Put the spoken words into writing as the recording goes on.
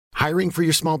Hiring for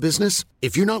your small business?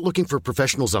 If you're not looking for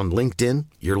professionals on LinkedIn,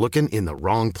 you're looking in the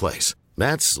wrong place.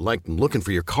 That's like looking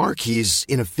for your car keys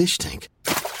in a fish tank.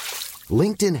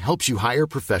 LinkedIn helps you hire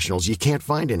professionals you can't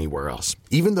find anywhere else,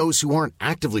 even those who aren't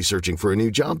actively searching for a new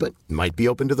job but might be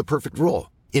open to the perfect role.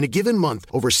 In a given month,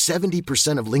 over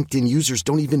 70% of LinkedIn users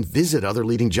don't even visit other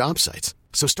leading job sites.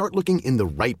 So start looking in the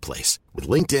right place. With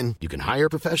LinkedIn, you can hire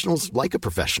professionals like a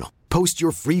professional. Post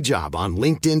your free job on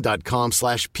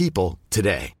linkedin.com/people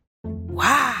today.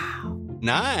 Wow.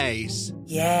 Nice.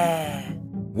 Yeah.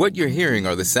 What you're hearing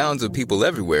are the sounds of people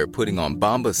everywhere putting on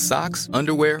Bombas socks,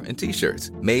 underwear, and T-shirts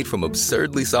made from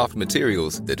absurdly soft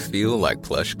materials that feel like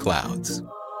plush clouds.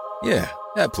 Yeah,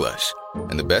 that plush.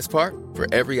 And the best part? For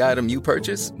every item you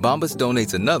purchase, Bombas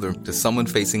donates another to someone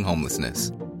facing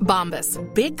homelessness. Bombas.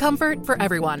 Big comfort for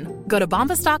everyone. Go to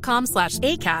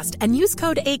bombas.com/ACAST and use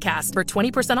code ACAST for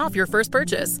 20% off your first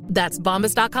purchase. That's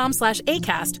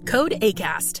bombas.com/ACAST. Code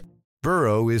ACAST.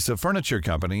 Burrow is a furniture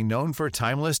company known for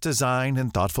timeless design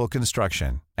and thoughtful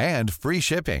construction and free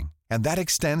shipping. And that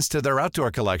extends to their outdoor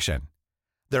collection.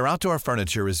 Their outdoor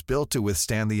furniture is built to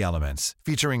withstand the elements,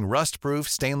 featuring rust-proof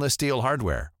stainless steel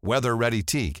hardware, weather-ready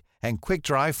teak, and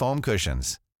quick-dry foam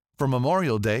cushions. For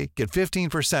Memorial Day, get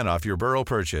 15% off your Burrow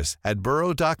purchase at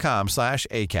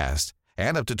burrow.com/ACAST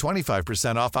and up to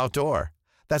 25% off outdoor.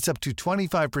 That's up to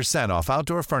 25% off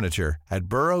outdoor furniture at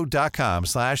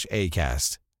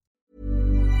burrow.com/ACAST.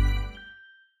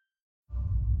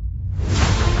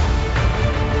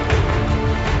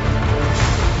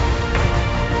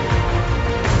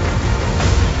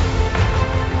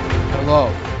 Hello,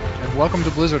 and welcome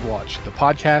to Blizzard Watch, the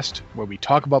podcast where we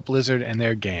talk about Blizzard and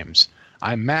their games.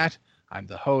 I'm Matt, I'm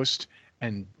the host,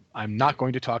 and I'm not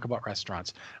going to talk about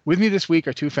restaurants. With me this week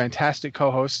are two fantastic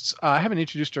co-hosts. I haven't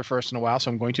introduced her first in a while,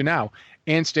 so I'm going to now.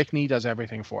 Ann Stickney does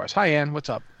everything for us. Hi, Ann. What's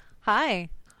up? Hi.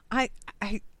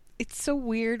 It's so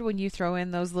weird when you throw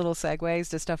in those little segues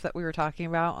to stuff that we were talking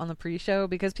about on the pre-show,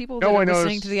 because people that are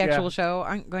listening to the actual show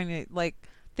aren't going to,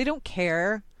 they don't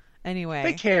care. Anyway.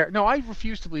 They care. No, I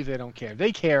refuse to believe they don't care.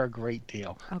 They care a great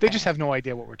deal. Okay. They just have no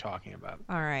idea what we're talking about.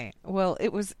 All right. Well,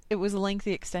 it was a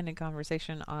lengthy, extended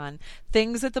conversation on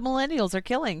things that the millennials are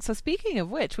killing. So speaking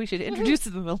of which, we should introduce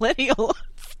the millennial.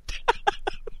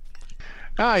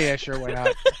 Oh, yeah, sure. Why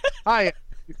not? Hi.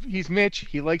 He's Mitch.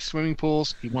 He likes swimming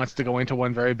pools. He wants to go into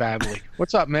one very badly.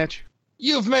 What's up, Mitch?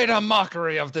 You've made a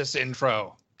mockery of this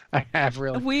intro. I have,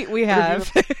 really. We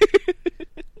have.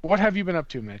 What have you been up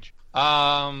to, Mitch?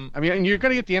 I mean, you're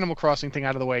going to get the Animal Crossing thing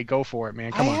out of the way. Go for it,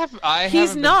 man. Come on.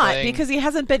 He's not, because he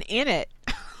hasn't been in it.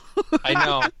 I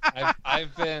know.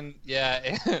 I've been,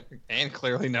 yeah, and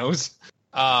clearly knows.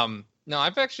 No,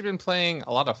 I've actually been playing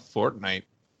a lot of Fortnite,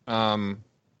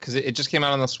 because it just came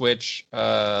out on the Switch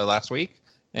last week,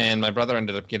 and my brother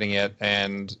ended up getting it,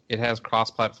 and it has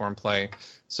cross-platform play.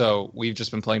 So we've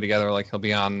just been playing together. Like, he'll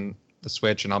be on the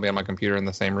Switch, and I'll be on my computer in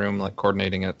the same room, like,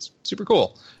 coordinating it. It's super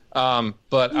cool.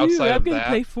 But outside of that, I'm gonna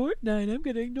play Fortnite. I'm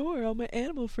gonna ignore all my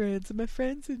animal friends and my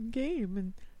friends in game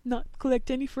and not collect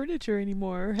any furniture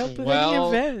anymore or help with any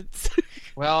events.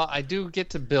 Well, I do get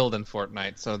to build in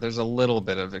Fortnite, so there's a little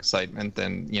bit of excitement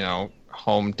and,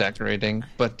 home decorating.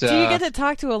 But do you get to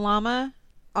talk to a llama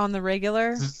on the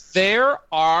regular? There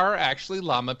are actually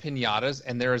llama piñatas,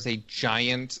 and there is a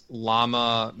giant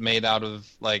llama made out of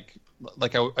like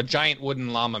a giant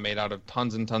wooden llama made out of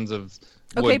tons and tons of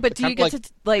wood. Okay, but do you get to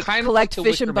collect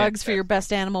fish and bugs for your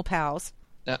best animal pals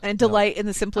and delight in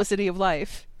the simplicity of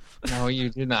life? No, you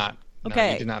do not. Okay.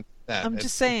 No, you do not. I'm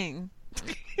just saying.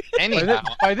 Anyhow,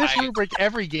 by this rubric,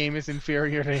 every game is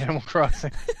inferior to Animal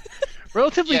Crossing.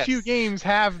 Relatively few games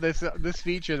have this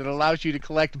feature that allows you to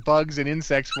collect bugs and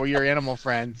insects for your animal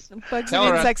friends. Bugs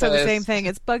and insects are the same thing.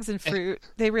 It's bugs and fruit.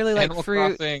 They really like Animal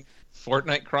fruit. Crossing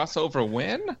Fortnite crossover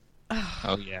win?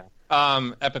 Oh, yeah.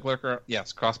 Epic Lurker,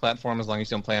 yes, cross-platform as long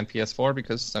as you don't play on PS4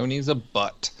 because Sony's a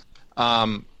butt.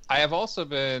 I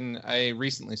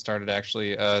recently started,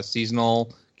 actually, a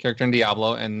seasonal character in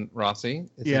Diablo, and Rossi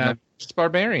is my first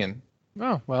barbarian.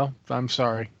 Oh, well, I'm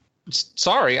sorry.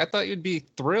 Sorry, I thought you'd be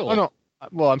thrilled. Oh, no.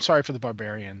 Well, I'm sorry for the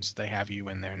barbarians. They have you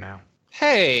in there now.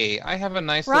 Hey, I have a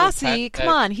nice Rossi, come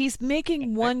on. He's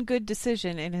making one good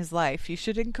decision in his life. You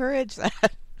should encourage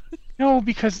that. No,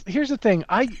 because here's the thing.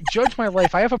 I judge my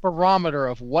life. I have a barometer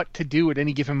of what to do at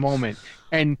any given moment.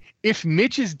 And if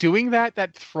Mitch is doing that,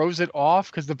 that throws it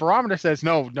off because the barometer says,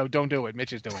 no, don't do it.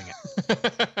 Mitch is doing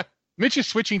it. Mitch is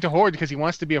switching to Horde because he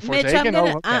wants to be a Forsaken.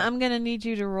 Mitch, I'm going to need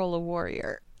you to roll a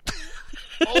warrior.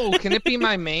 Oh, can it be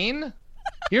my main?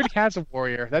 He already has a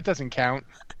warrior. That doesn't count.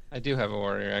 I do have a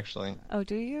warrior, actually. Oh,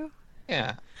 do you?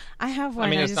 Yeah. I have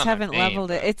one. I just haven't leveled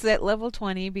it. It's at level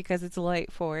 20 because it's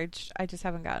light forged. I just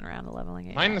haven't gotten around to leveling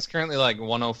it. Mine is currently like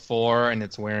 104, and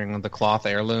it's wearing the cloth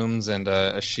heirlooms and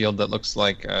a shield that looks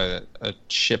like a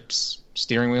ship's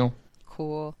steering wheel.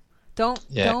 Cool.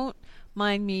 Don't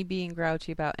mind me being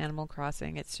grouchy about Animal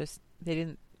Crossing. It's just they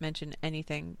didn't mention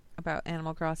anything about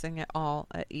Animal Crossing at all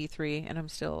at E3, and I'm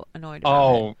still annoyed about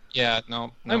it. Oh, yeah,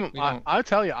 no. I'll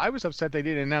tell you, I was upset they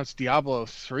didn't announce Diablo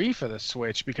 3 for the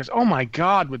Switch because, oh my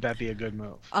God, would that be a good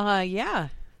move? Yeah.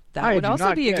 That would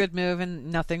also be a good move,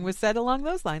 and nothing was said along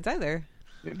those lines either.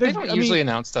 They don't usually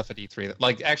announce stuff at E3.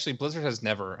 Like, actually, Blizzard has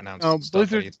never announced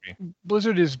stuff at E3.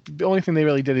 Blizzard is the only thing they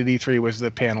really did at E3 was the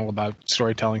panel about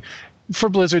storytelling. For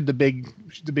Blizzard, the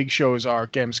big shows are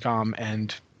Gamescom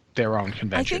and their own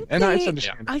convention.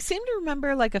 I seem to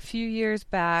remember, like, a few years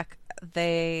back,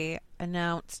 they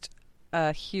announced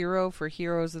a hero for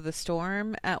Heroes of the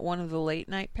Storm at one of the late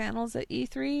night panels at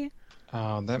E3.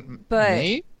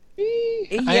 Maybe?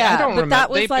 Yeah, but remember. That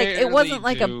was like it wasn't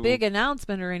like a big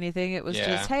announcement or anything. It was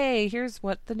just, hey, here's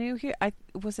what the new I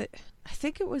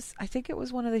think it was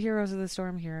one of the Heroes of the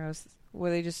Storm heroes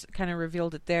where they just kind of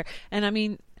revealed it there. And I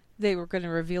mean, they were going to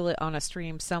reveal it on a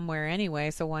stream somewhere anyway,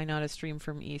 so why not a stream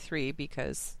from E3?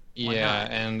 Because yeah,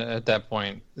 and at that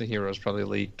point, the heroes probably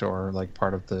leaked or like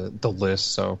part of the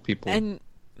list, so people. And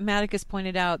Maticus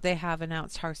pointed out they have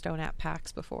announced Hearthstone at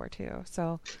PAX before too.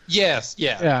 So yes,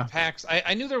 yeah. PAX.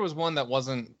 I knew there was one that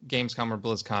wasn't Gamescom or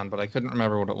BlizzCon, but I couldn't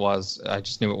remember what it was. I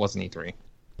just knew it wasn't E3.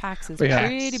 PAX is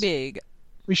pretty big.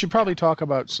 We should probably talk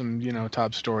about some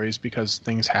top stories because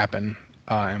things happen,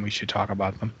 and we should talk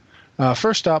about them.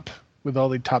 First up, with all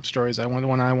the top stories, the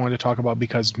one I wanted to talk about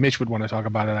because Mitch would want to talk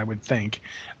about it, I would think.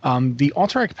 The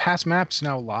Alterac Pass map's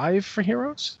now live for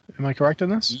Heroes. Am I correct in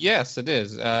this? Yes, it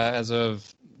is. As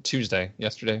of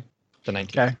yesterday, the 19th.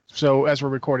 Okay, so as we're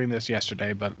recording this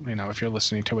yesterday, but if you're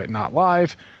listening to it not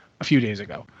live, a few days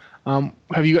ago.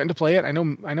 Have you gotten to play it? I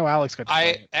know Alex got to play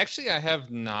it. Actually, I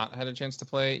have not had a chance to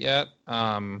play it yet.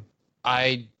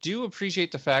 I do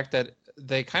appreciate the fact that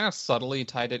they kind of subtly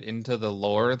tied it into the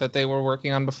lore that they were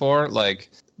working on before. Like,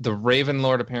 the Raven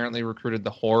Lord apparently recruited the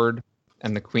Horde,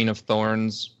 and the Queen of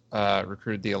Thorns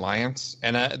recruited the Alliance.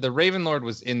 And the Raven Lord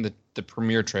was in the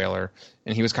premiere trailer,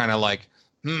 and he was kind of like,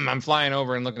 I'm flying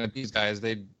over and looking at these guys.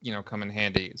 They'd, come in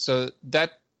handy. So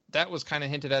that was kind of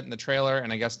hinted at in the trailer,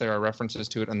 and I guess there are references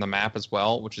to it on the map as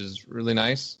well, which is really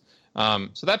nice.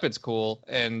 So that bit's cool.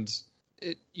 And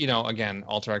it, again,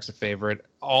 Alterac's a favorite.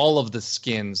 All of the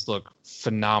skins look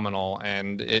phenomenal,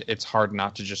 and it's hard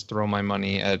not to just throw my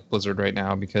money at Blizzard right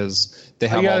now because they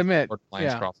have all the Horde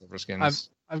Alliance crossover skins.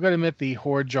 I've got to admit, the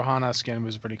Horde Johanna skin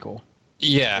was pretty cool.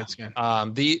 Yeah.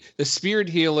 The Spirit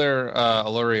Healer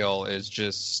Aluriel is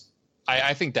just,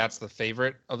 I think that's the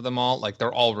favorite of them all. Like,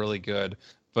 they're all really good,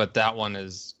 but that one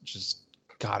is just,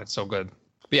 God, it's so good.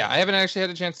 But yeah, I haven't actually had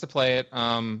a chance to play it.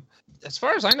 As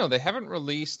far as I know, they haven't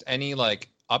released any like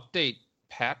update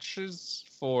patches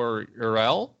for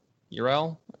Urel.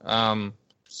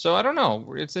 So I don't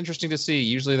know. It's interesting to see.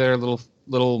 Usually they're a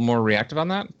little more reactive on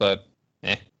that, but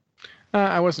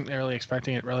I wasn't really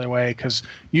expecting it really away because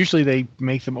usually they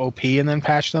make them OP and then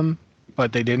patch them,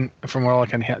 but they didn't. From what I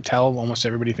can tell, almost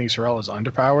everybody thinks Urel is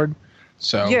underpowered.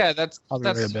 So yeah, that's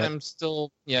I'm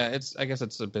still I guess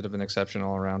it's a bit of an exception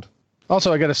all around.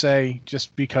 Also, I got to say,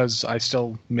 just because I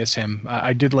still miss him,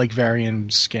 I did like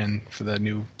Varian's skin for the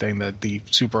new thing, the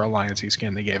Super Alliance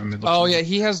skin they gave him. Oh yeah,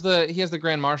 he has the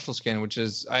Grand Marshal skin, which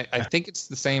is I think it's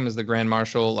the same as the Grand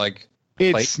Marshal. Like,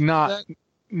 it's not.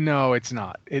 No, it's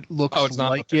not. It looks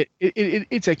like it.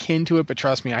 It's akin to it, but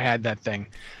trust me, I had that thing.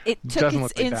 It took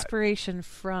its inspiration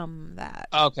from that.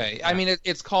 Okay, yeah. I mean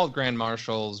it's called Grand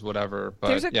Marshals, whatever.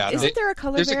 But isn't there a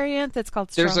color variant that's called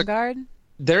Stromgarde?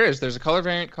 There's a color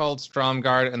variant called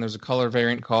Stromgarde, and there's a color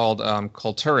variant called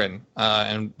Kulturin,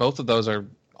 and both of those are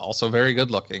also very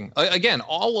good looking. Again,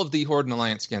 all of the Horde and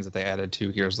Alliance skins that they added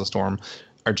to Heroes of the Storm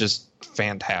are just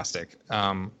fantastic.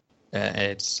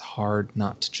 It's hard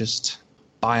not to just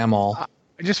buy them all.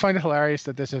 I just find it hilarious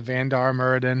that there's a Vandar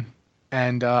Muradin,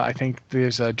 and I think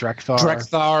there's a Drekthar.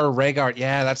 Rhaegar,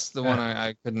 yeah, that's the one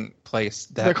I couldn't place.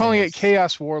 They're calling it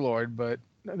Chaos Warlord, but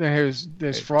there's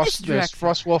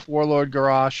Frostwolf Warlord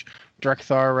Garrosh,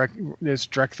 Drekthar. There's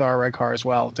Drekthar Rhaegar as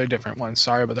well. They're different ones.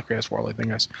 Sorry about the Chaos Warlord thing,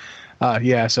 guys.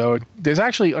 So there's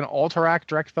actually an Alterac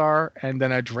Drekthar and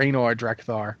then a Draenor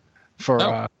Drekthar for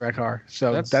Rhaegar.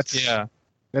 So that's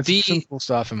some cool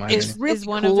stuff in my opinion. Is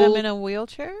one of them in a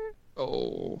wheelchair?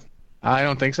 Oh, I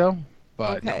don't think so.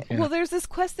 But, okay. Well, there's this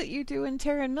quest that you do in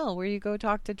Terran Mill where you go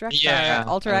talk to Drekthar at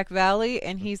Alterac Valley,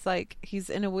 and he's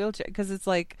in a wheelchair because it's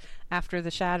like after the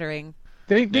Shattering.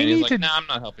 They and need he's like, to. nah, I'm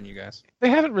not helping you guys. They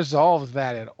haven't resolved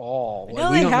that at all.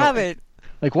 No, they haven't.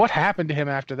 Like, what happened to him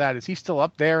after that? Is he still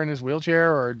up there in his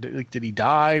wheelchair, or did he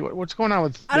die? What's going on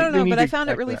with? I don't know, but I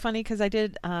found it really funny because I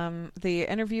did the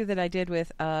interview that I did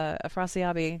with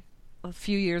Afrasiabi a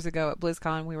few years ago at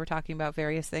BlizzCon. We were talking about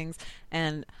various things,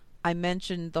 and I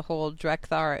mentioned the whole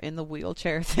Drekthar in the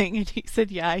wheelchair thing, and he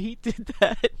said, "Yeah, he did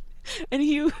that." And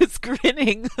he was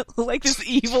grinning, like this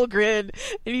evil grin.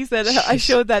 And he said, I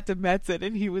showed that to Metzen,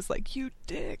 and he was like, "You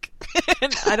dick."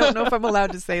 And I don't know if I'm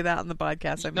allowed to say that on the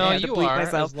podcast. I may have to bleep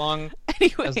myself.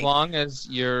 As long as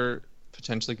you're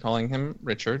potentially calling him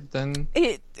Richard, then...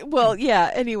 Well, yeah,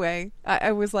 anyway.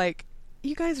 I was like,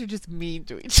 you guys are just mean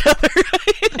to each other.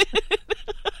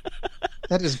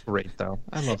 That is great, though.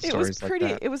 I love stories like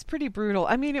that. It was pretty brutal.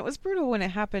 I mean, it was brutal when it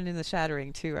happened in the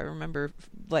Shattering, too. I remember,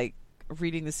 like,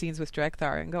 reading the scenes with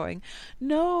Drekthar and going,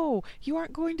 "No, you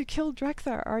aren't going to kill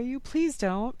Drekthar, are you? Please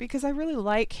don't, because I really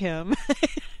like him."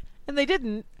 And they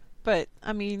didn't, but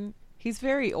I mean, he's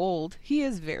very old. He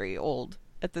is very old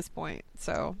at this point,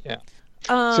 so yeah.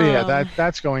 So yeah,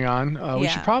 that's going on. We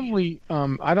should probably.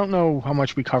 I don't know how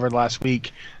much we covered last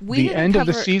week. The end of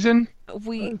the season. Did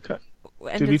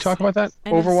we talk about that?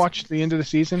 Overwatch, the end of the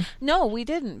season? No, we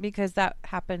didn't, because that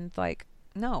happened like.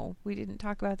 No, we didn't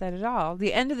talk about that at all.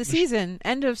 The end of the season,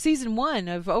 end of season 1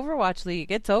 of Overwatch League,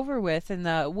 it's over with, and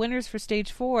the winners for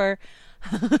stage 4,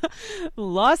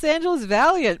 Los Angeles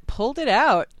Valiant pulled it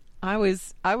out. I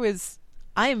wasn't pleased.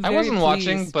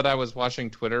 Watching, but I was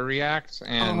watching Twitter react,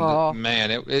 and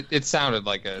man, it sounded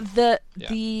like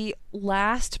the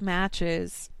last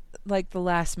matches, like the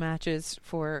last matches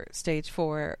for stage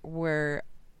 4, were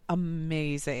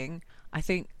amazing. I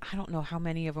don't know how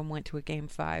many of them went to a game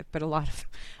 5, but a lot of,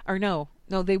 or no,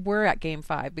 they were at game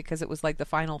 5 because it was like the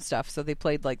final stuff. So they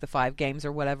played like the 5 games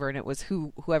or whatever, and it was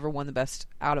whoever won the best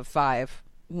out of 5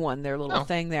 won their little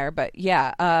thing there. But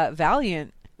yeah,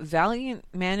 Valiant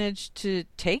managed to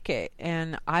take it,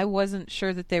 and I wasn't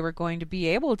sure that they were going to be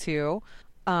able to.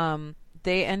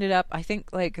 They ended up, I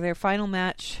think, like their final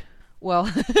match. Well,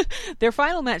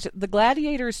 the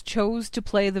Gladiators chose to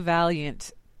play the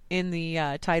Valiant in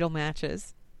the title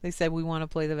matches. They said, "We want to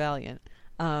play the Valiant.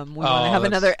 We want to have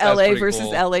another LA versus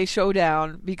cool. LA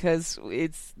showdown because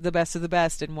it's the best of the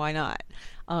best, and why not?"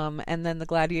 And then the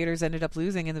Gladiators ended up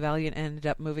losing, and the Valiant ended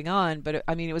up moving on. But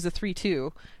it was a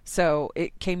 3-2, so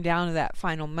it came down to that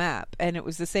final map, and it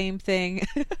was the same thing.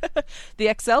 The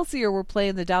Excelsior were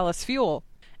playing the Dallas Fuel,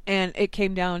 and it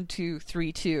came down to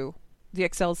 3-2. The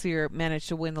Excelsior managed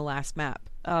to win the last map.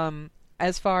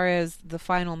 As far as the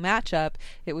final matchup,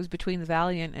 it was between the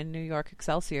Valiant and New York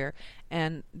Excelsior,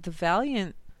 and the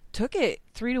Valiant took it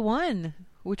 3-1,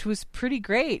 which was pretty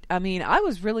great. I mean, I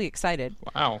was really excited.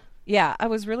 Wow. Yeah, I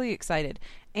was really excited.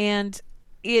 And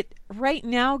right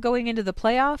now, going into the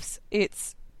playoffs,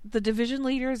 the division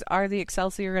leaders are the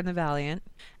Excelsior and the Valiant,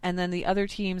 and then the other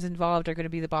teams involved are going to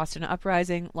be the Boston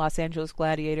Uprising, Los Angeles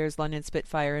Gladiators, London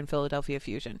Spitfire, and Philadelphia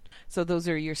Fusion. So those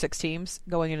are your 6 teams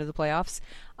going into the playoffs.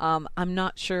 I'm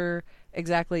not sure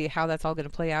exactly how that's all going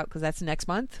to play out because that's next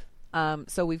month.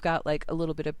 So we've got like a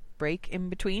little bit of break in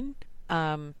between,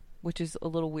 which is a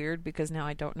little weird because now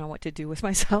I don't know what to do with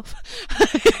myself.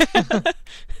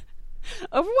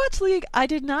 Overwatch League, I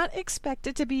did not expect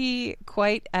it to be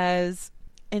quite as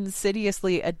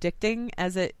insidiously addicting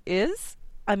as it is.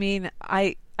 I mean,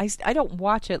 I don't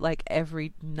watch it like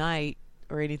every night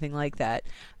or anything like that,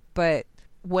 but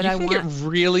when I get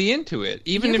really into it,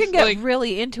 even if you can get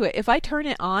really into it. If I turn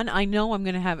it on, I know I'm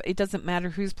gonna have. It doesn't matter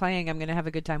who's playing. I'm gonna have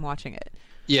a good time watching it.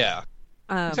 Yeah,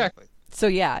 exactly. So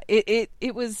yeah,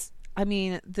 it was. I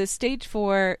mean, the stage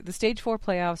 4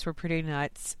 playoffs were pretty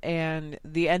nuts, and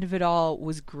the end of it all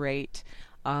was great.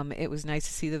 It was nice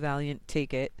to see the Valiant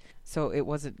take it, so it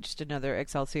wasn't just another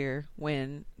Excelsior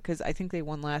win, because I think they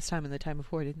won last time and the time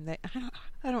before, didn't they?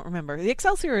 I don't remember. The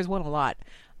Excelsior has won a lot,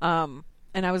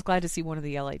 and I was glad to see one of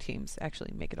the LA teams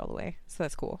actually make it all the way, so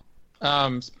that's cool.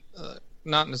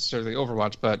 Not necessarily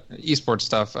Overwatch, but esports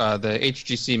stuff. The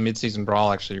HGC Midseason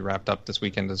Brawl actually wrapped up this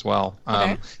weekend as well.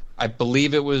 Okay. I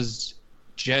believe it was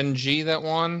Gen G that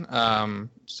won.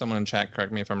 Someone in chat,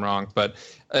 correct me if I'm wrong, but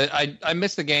I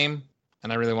missed the game,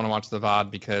 and I really want to watch the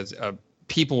VOD because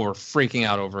people were freaking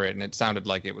out over it, and it sounded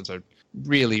like it was a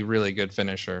really, really good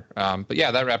finisher. But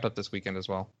yeah, that wrapped up this weekend as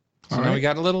well. So now we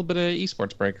got a little bit of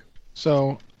esports break.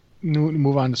 So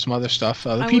move on to some other stuff.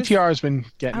 The PTR has been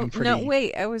getting pretty... No,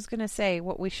 wait. I was going to say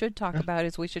what we should talk about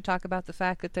is we should talk about the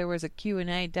fact that there was a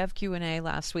Q&A, dev Q&A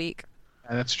last week.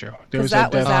 Yeah, that's true. There was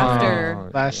that was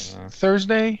after last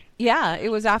Thursday. Yeah, it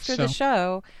was after the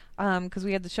show. because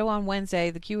we had the show on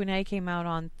Wednesday. The Q&A came out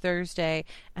on Thursday,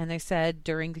 and they said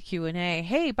during the Q&A,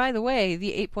 hey, by the way,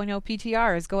 the 8.0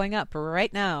 PTR is going up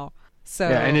right now. So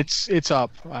yeah, and it's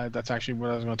up. That's actually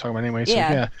what I was going to talk about anyway. So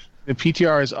yeah, the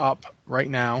PTR is up right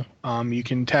now. You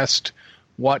can test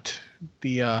what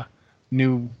the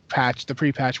new patch, the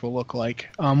pre-patch, will look like.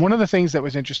 One of the things that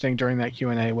was interesting during that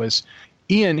Q&A was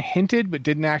Ian hinted but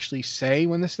didn't actually say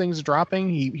when this thing's dropping.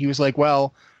 He was like,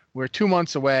 well, we're 2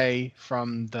 months away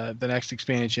from the next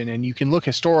expansion, and you can look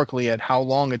historically at how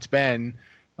long it's been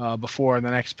before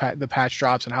the patch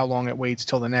drops and how long it waits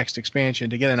till the next expansion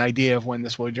to get an idea of when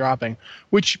this will be dropping,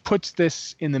 which puts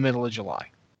this in the middle of July.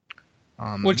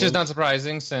 Which is not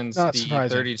surprising since the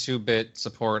 32-bit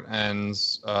support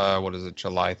ends,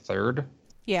 July 3rd?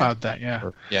 Yeah. About that,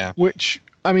 yeah. Yeah. Which,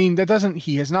 I mean,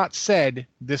 he has not said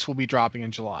this will be dropping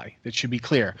in July. That should be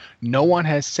clear. No one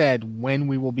has said when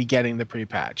we will be getting the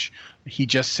pre-patch. He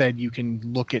just said you can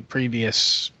look at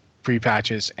previous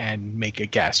pre-patches and make a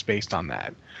guess based on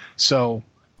that. So,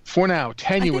 for now,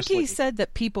 tenuously... I think he said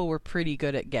that people were pretty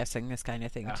good at guessing this kind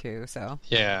of thing, too, so...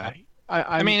 Yeah.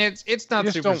 I mean, it's not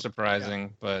super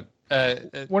surprising, but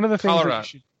one of the things Colorado,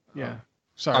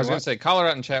 Sorry, I was going to say,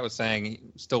 Colorado in chat was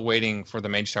saying still waiting for the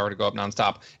Mage Tower to go up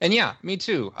nonstop, and yeah, me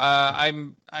too.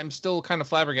 I'm still kind of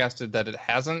flabbergasted that it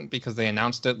hasn't, because they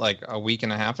announced it like a week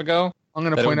and a half ago. I'm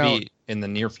going to point out in the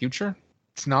near future.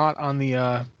 It's not on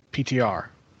the PTR.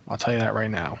 I'll tell you that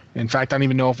right now. In fact, I don't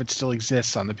even know if it still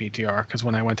exists on the PTR, because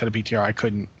when I went to the PTR, I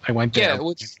couldn't. I went there.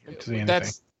 Yeah,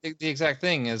 that's the exact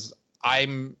thing. Is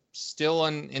I'm still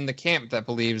in the camp that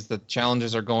believes that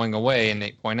challenges are going away in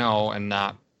 8.0 and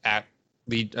not at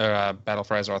Battle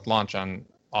for Azeroth launch on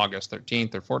August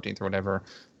 13th or 14th or whatever,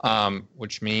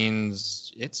 which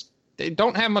means they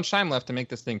don't have much time left to make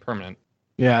this thing permanent.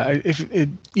 Yeah,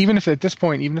 even if at this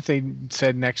point, even if they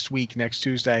said next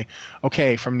Tuesday,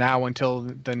 okay, from now until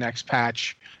the next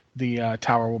patch, the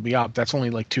tower will be up. That's only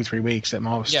like 2-3 weeks at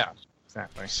most. Yeah.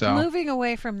 Exactly. So moving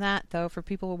away from that, though, for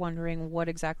people wondering what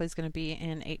exactly is going to be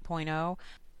in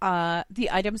 8.0, the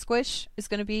item squish is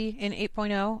going to be in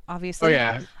 8.0, obviously. Oh,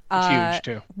 yeah. It's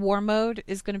huge, too. War mode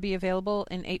is going to be available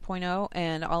in 8.0,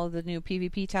 and all of the new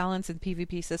PvP talents and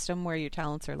PvP system where your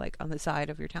talents are like on the side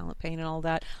of your talent pane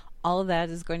and all that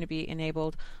is going to be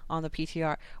enabled on the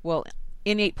PTR. Well,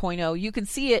 in 8.0, you can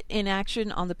see it in action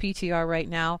on the PTR right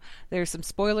now. There's some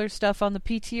spoiler stuff on the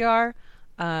PTR.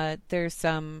 There's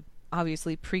some...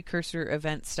 obviously precursor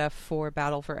event stuff for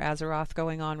Battle for Azeroth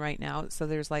going on right now. So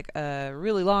there's like a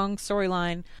really long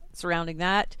storyline surrounding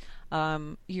that.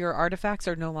 Your artifacts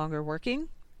are no longer working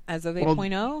as of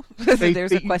 8.0.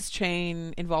 There's a quest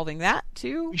chain involving that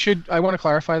too. I want to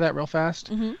clarify that real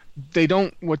fast. Mm-hmm. They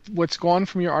don't. What's gone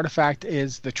from your artifact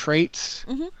is the traits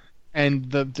and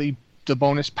the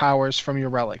bonus powers from your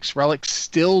relics. Relics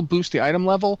still boost the item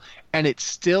level, and it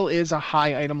still is a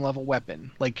high item level weapon.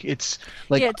 Like it's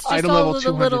like it's just item all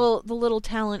level of the little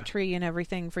talent tree and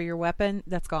everything for your weapon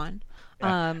that's gone.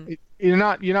 Yeah. You're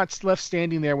not left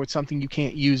standing there with something you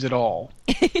can't use at all.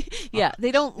 Yeah,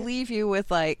 they don't leave you with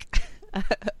like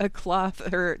a gray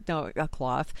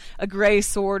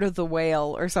sword of the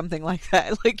whale or something like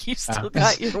that. Like you still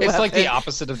got your weapon. It's like the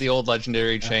opposite of the old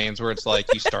legendary chains where it's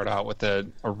like you start out with a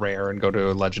rare and go to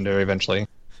a legendary eventually.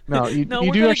 No, we're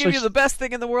going to give you the best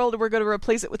thing in the world and we're going to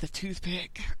replace it with a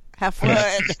toothpick. Have fun.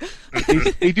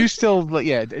 They do still,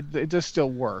 yeah, it does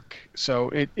still work. So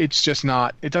it's just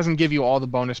not, it doesn't give you all the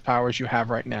bonus powers you have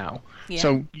right now. Yeah.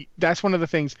 So that's one of the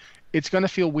things. It's going to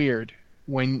feel weird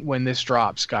when this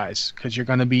drops, guys, because you're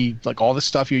going to be like all the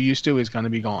stuff you're used to is going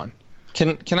to be gone.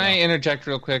 Can I interject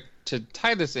real quick to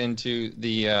tie this into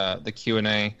the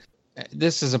Q&A?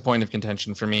 This is a point of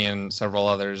contention for me and several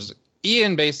others.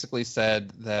 Ian basically said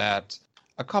that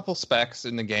a couple specs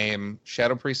in the game,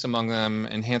 Shadow Priest among them,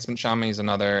 Enhancement Shaman is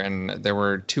another, and there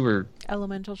were two or...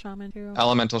 Elemental Shaman too.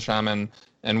 Elemental Shaman,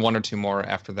 and one or two more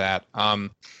after that.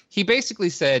 He basically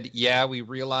said, yeah, we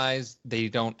realize they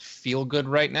don't feel good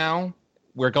right now.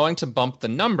 We're going to bump the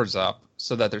numbers up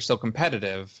so that they're still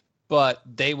competitive, but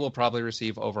they will probably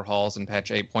receive overhauls in patch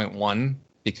 8.1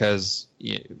 because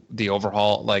the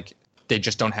overhaul, like, they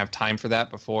just don't have time for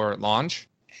that before launch.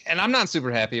 And I'm not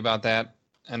super happy about that,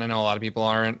 and I know a lot of people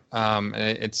aren't.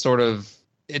 It's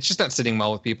just not sitting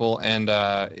well with people, and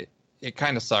it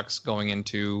kind of sucks going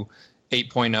into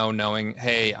 8.0 knowing,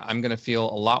 hey, I'm going to feel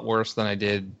a lot worse than I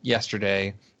did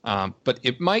yesterday. But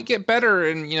it might get better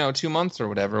in 2 months or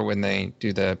whatever when they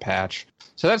do the patch.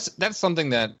 So that's something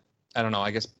that, I don't know,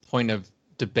 I guess point of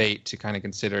debate to kind of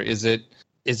consider. Is it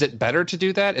better to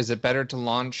do that? Is it better to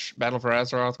launch Battle for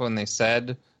Azeroth when they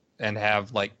said and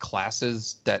have like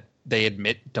classes that they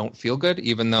admit don't feel good,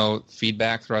 even though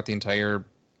feedback throughout the entire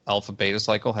alpha beta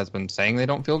cycle has been saying they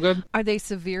don't feel good. Are they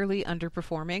severely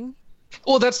underperforming?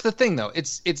 Well, that's the thing, though.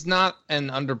 It's not an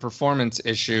underperformance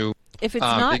issue. If it's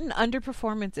not an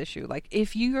underperformance issue, like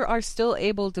if you are still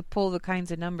able to pull the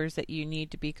kinds of numbers that you need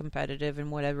to be competitive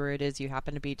in whatever it is you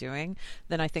happen to be doing,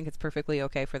 then I think it's perfectly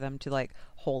okay for them to like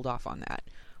hold off on that.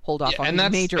 Hold off on the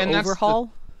major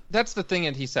overhaul. That's the thing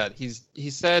that he said. He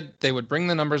said they would bring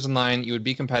the numbers in line, you would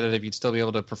be competitive, you'd still be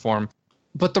able to perform.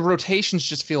 But the rotations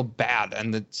just feel bad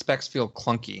and the specs feel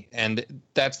clunky. And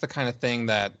that's the kind of thing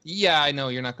that, yeah, I know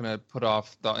you're not going to put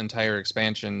off the entire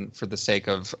expansion for the sake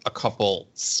of a couple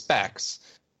specs.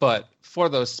 But for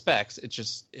those specs,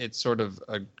 it's sort of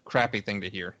a crappy thing to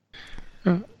hear.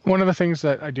 One of the things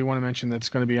that I do want to mention that's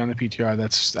going to be on the PTR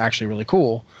that's actually really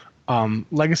cool,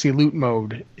 Legacy Loot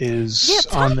Mode is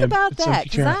on the... Yeah, talk about that,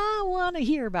 because I want to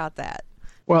hear about that.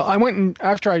 Well, I went and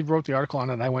after I wrote the article on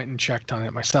it, I went and checked on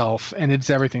it myself, and it's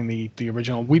everything the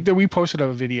original. We posted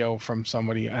a video from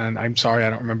somebody, and I'm sorry I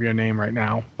don't remember your name right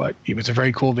now, but it was a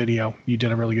very cool video. You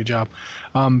did a really good job.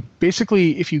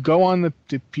 Basically, if you go on the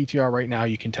PTR right now,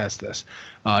 you can test this.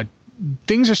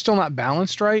 Things are still not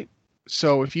balanced right,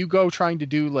 so if you go trying to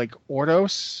do like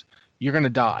Ordos, you're gonna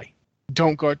die.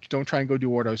 Don't try and go do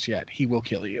Ordos yet. He will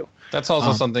kill you. That's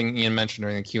also something Ian mentioned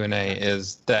during the Q&A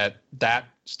is that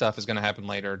stuff is going to happen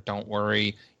later. Don't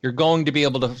worry. You're going to be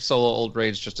able to solo old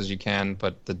raids just as you can,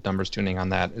 but the numbers tuning on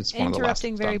that is one of the last.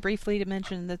 Interrupting very briefly to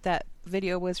mention that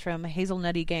video was from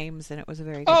Hazelnutty Games, and it was a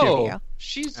very good video.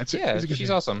 She's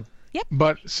awesome. Yep.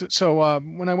 But so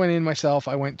when I went in myself,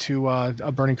 I went to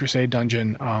a Burning Crusade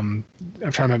dungeon. I'm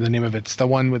trying to remember the name of it. It's the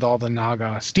one with all the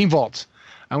Naga Steam Vaults.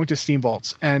 I went to Steam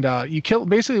Vaults, and you kill.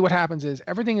 Basically, what happens is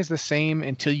everything is the same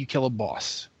until you kill a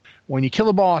boss. When you kill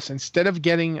a boss, instead of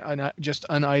getting just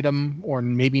an item or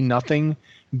maybe nothing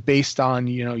based on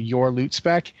your loot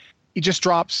spec, it just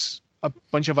drops a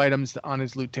bunch of items on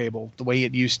his loot table the way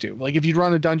it used to. Like if you'd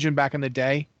run a dungeon back in the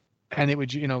day, and it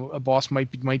would a boss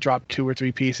might drop 2 or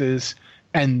 3 pieces,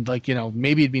 and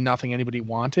maybe it'd be nothing anybody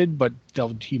wanted, but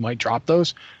he might drop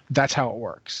those. That's how it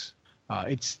works.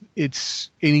 It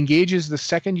engages the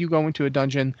second you go into a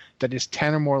dungeon that is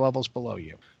 10 or more levels below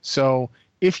you. So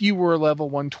if you were level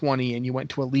 120 and you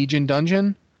went to a Legion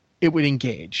dungeon, it would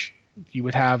engage. You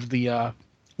would have the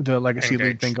legacy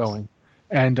loot thing going.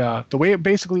 And the way it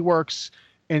basically works,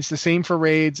 and it's the same for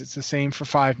raids, it's the same for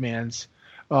 5-mans.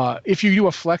 If you do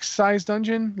a flex size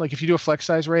dungeon, like if you do a flex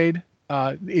size raid,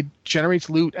 it generates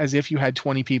loot as if you had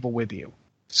 20 people with you.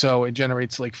 So it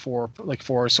generates like four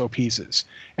or so pieces.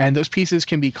 And those pieces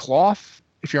can be cloth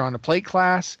if you're on a plate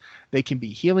class. They can be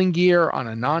healing gear on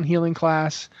a non-healing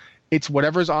class. It's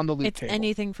whatever's on the loot table. It's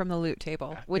anything from the loot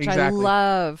table, which exactly. I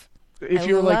love. If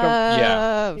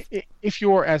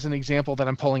you're, as an example that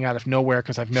I'm pulling out of nowhere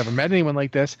because I've never met anyone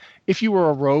like this, if you were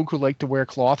a rogue who liked to wear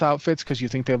cloth outfits because you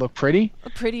think they look pretty,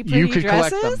 you could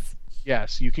collect them.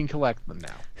 Yes, you can collect them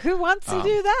now. Who wants to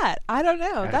do that? I don't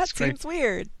know. That seems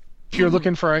weird. If you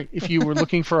were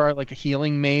looking for like a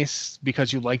healing mace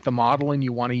because you like the model and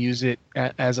you want to use it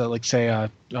as a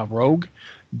rogue,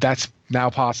 that's now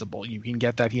possible. You can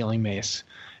get that healing mace.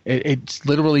 It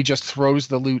literally just throws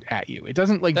the loot at you. It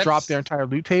doesn't drop their entire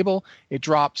loot table. It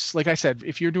drops, like I said,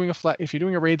 if you're doing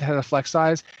a raid that has a flex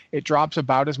size, it drops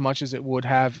about as much as it would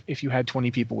have if you had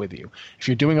 20 people with you. If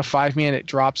you're doing a 5-man, it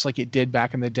drops like it did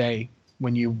back in the day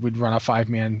when you would run a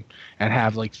 5-man and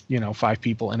have 5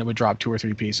 people, and it would drop 2 or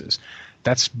 3 pieces.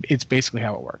 It's basically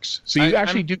how it works. So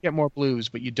you do get more blues,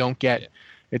 but you don't get.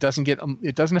 It doesn't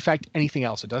affect anything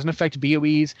else. It doesn't affect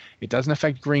BOEs. It doesn't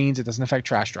affect greens. It doesn't affect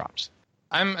trash drops.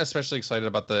 I'm especially excited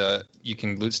about you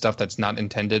can loot stuff that's not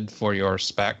intended for your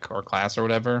spec or class or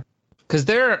whatever. Because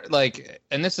they're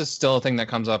and this is still a thing that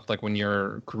comes up when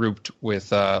you're grouped with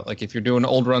if you're doing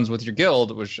old runs with your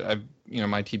guild, which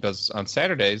my team does on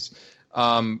Saturdays.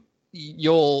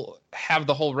 You'll have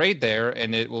the whole raid there,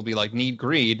 and it will be need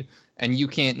greed, and you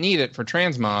can't need it for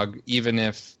transmog, even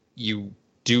if you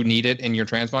do need it in your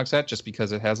transmog set, just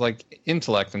because it has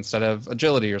intellect instead of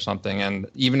agility or something, and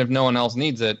even if no one else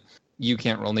needs it, you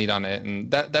can't roll need on it, and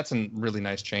that's a really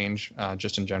nice change,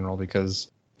 just in general,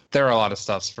 because there are a lot of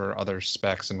stuffs for other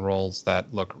specs and roles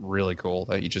that look really cool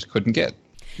that you just couldn't get.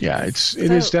 Yeah, it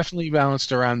is definitely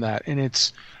balanced around that, and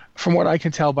it's. From what I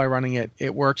can tell by running it,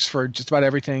 it works for just about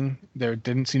everything. There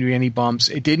didn't seem to be any bumps.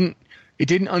 It didn't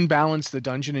unbalance the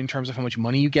dungeon in terms of how much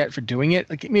money you get for doing it.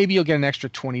 Maybe you'll get an extra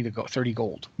 20 to 30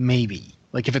 gold, maybe.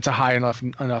 If it's a high enough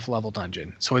level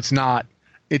dungeon. So it's not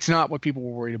It's not what people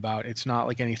were worried about. It's not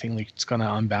like anything like it's going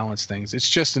to unbalance things. It's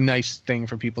just a nice thing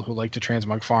for people who like to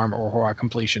transmog farm or who are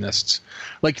completionists.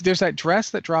 Like there's that dress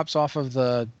that drops off of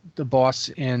the boss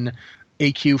in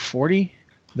AQ40.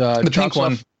 The pink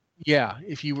one. Yeah,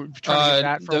 if you were trying to get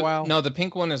that for a while. No, the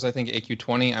pink one is I think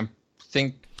AQ20.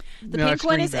 The pink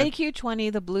one is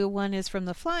AQ20. The blue one is from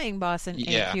the flying boss in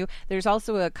AQ. There's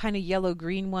also a kind of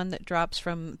yellow-green one that drops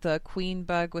from the queen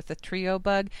bug with the trio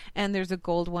bug, and there's a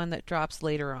gold one that drops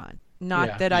later on.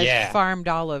 Not that I've farmed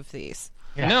all of these.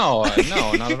 Yeah. No,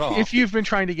 not at all. If you've been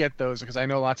trying to get those, because I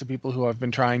know lots of people who have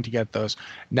been trying to get those,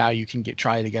 now you can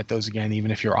try to get those again,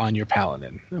 even if you're on your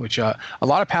paladin. Which a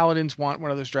lot of paladins want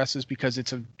one of those dresses because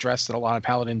it's a dress that a lot of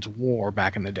paladins wore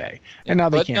back in the day, and now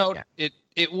they can't. No,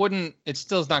 it wouldn't. It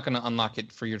still is not going to unlock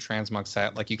it for your transmog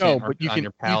set. Like you can't. But you can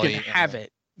have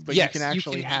it. But yes, you can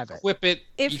actually have equip it.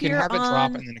 If you can have it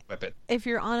drop and then equip it. If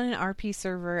you're on an RP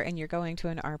server and you're going to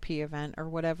an RP event or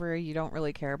whatever, you don't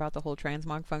really care about the whole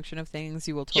transmog function of things.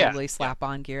 You will totally slap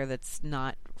on gear that's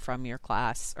not from your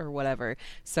class or whatever.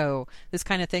 So this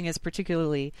kind of thing is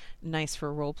particularly nice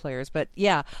for role players. But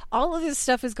yeah, all of this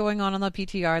stuff is going on the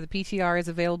PTR. The PTR is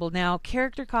available now.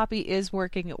 Character copy is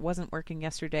working. It wasn't working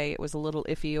yesterday. It was a little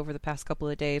iffy over the past couple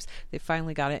of days. They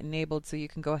finally got it enabled, so you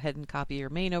can go ahead and copy your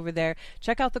main over there.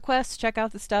 Check out the quests, check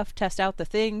out the stuff, test out the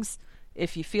things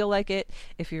if you feel like it.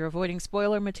 If you're avoiding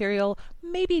spoiler material,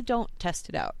 maybe don't test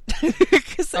it out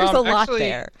because there's a lot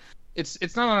there.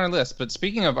 It's not on our list, but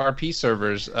speaking of RP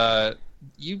servers,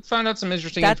 you found out some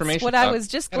interesting information. That's what I was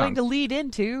just going to lead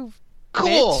into.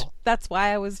 Cool. Mitch. That's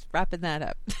why I was wrapping that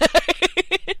up.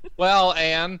 Well,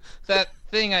 Anne, that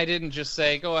thing I didn't just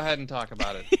say, go ahead and talk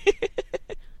about it.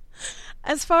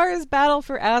 As far as Battle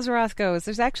for Azeroth goes,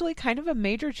 there's actually kind of a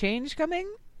major change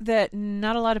coming that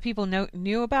not a lot of people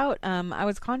knew about. I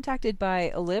was contacted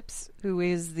by Ellipse, who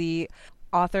is the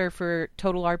author for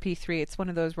Total RP3. It's one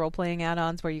of those role-playing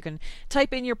add-ons where you can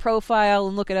type in your profile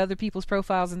and look at other people's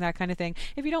profiles and that kind of thing.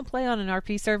 If you don't play on an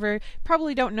RP server,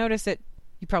 probably don't notice it.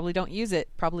 You probably don't use it,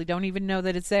 probably don't even know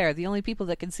that it's there. The only people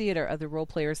that can see it are other role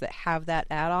players that have that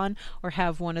add-on or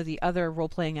have one of the other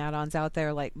role-playing add-ons out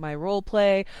there, like My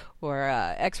Roleplay or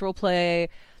X Roleplay.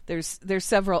 There's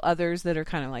several others that are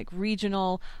kind of like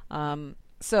regional.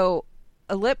 So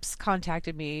Ellipse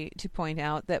contacted me to point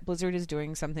out that Blizzard is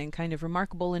doing something kind of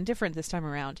remarkable and different this time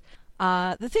around.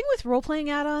 The thing with role-playing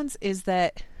add-ons is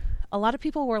that a lot of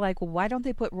people were like, well, why don't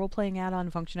they put role-playing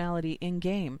add-on functionality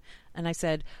in-game? And I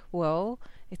said, well,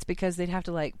 it's because they'd have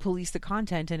to like police the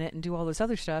content in it and do all this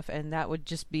other stuff, and that would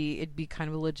just it'd be kind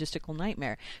of a logistical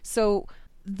nightmare. So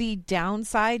the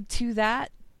downside to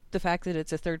that, the fact that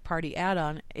it's a third-party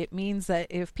add-on, it means that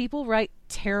if people write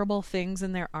terrible things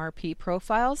in their RP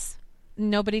profiles,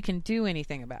 nobody can do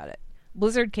anything about it.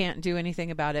 Blizzard can't do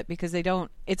anything about it because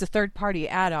it's a third-party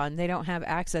add-on. They don't have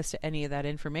access to any of that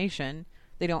information.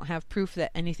 They don't have proof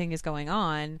that anything is going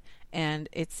on, and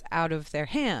it's out of their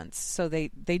hands. So they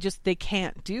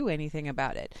can't do anything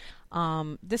about it.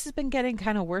 This has been getting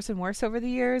kind of worse and worse over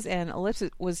the years, and Ellipse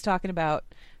was talking about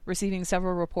receiving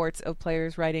several reports of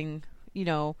players writing,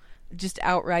 just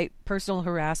outright personal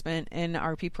harassment in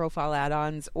RP profile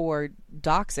add-ons or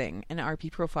doxing an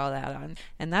RP profile add-on.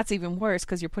 And that's even worse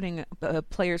because you're putting a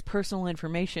player's personal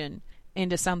information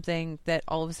into something that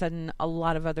all of a sudden a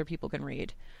lot of other people can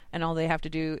read, and all they have to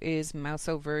do is mouse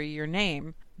over your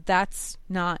name. That's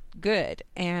not good,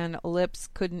 and Ellipse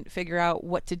couldn't figure out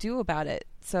what to do about it.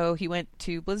 So he went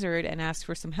to Blizzard and asked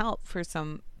for some help for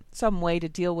some way to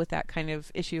deal with that kind of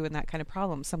issue and that kind of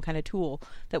problem, some kind of tool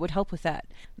that would help with that.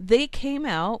 They came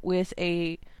out with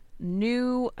a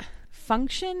new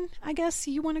function, I guess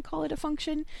you want to call it a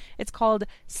function. It's called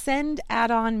Send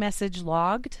Add-on Message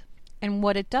Logged. And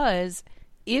what it does,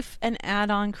 if an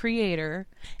add-on creator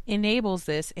enables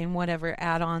this in whatever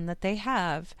add-on that they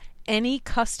have, any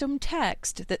custom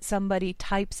text that somebody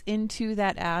types into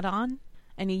that add-on,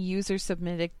 any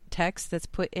user-submitted text that's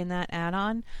put in that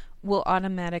add-on, will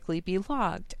automatically be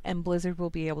logged, and Blizzard will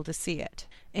be able to see it.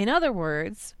 In other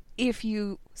words, if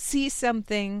you see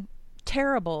something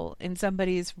terrible in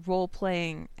somebody's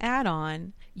role-playing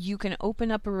add-on, you can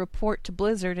open up a report to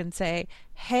Blizzard and say,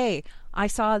 hey, I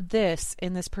saw this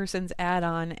in this person's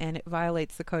add-on and it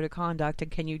violates the code of conduct, and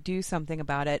can you do something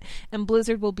about it? And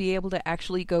Blizzard will be able to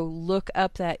actually go look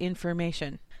up that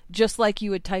information, just like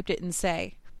you had typed it and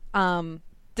say.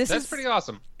 That's pretty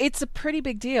awesome. It's a pretty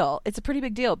big deal. It's a pretty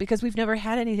big deal because we've never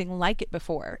had anything like it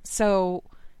before. So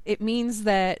it means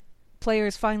that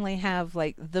players finally have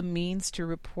like the means to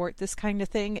report this kind of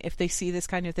thing if they see this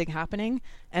kind of thing happening,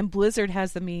 and Blizzard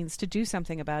has the means to do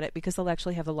something about it because they'll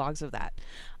actually have the logs of that.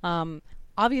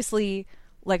 Obviously,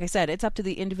 like I said, it's up to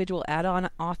the individual add-on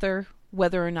author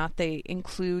whether or not they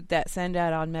include that send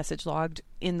add-on message logged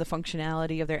in the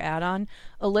functionality of their add-on.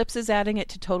 Ellipse is adding it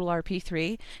to Total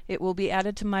RP3. It will be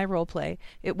added to My Roleplay.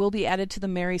 It will be added to the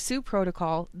Mary Sue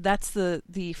protocol. That's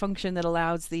the function that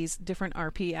allows these different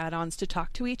RP add-ons to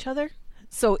talk to each other.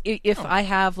 So if I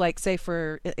have, like, say,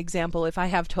 for example, if I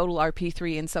have Total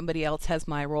RP3 and somebody else has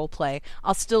My Roleplay,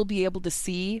 I'll still be able to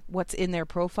see what's in their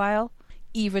profile,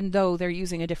 even though they're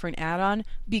using a different add-on,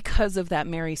 because of that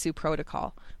Mary Sue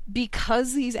protocol.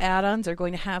 Because these add-ons are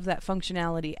going to have that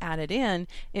functionality added in,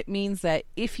 it means that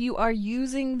if you are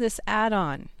using this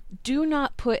add-on, do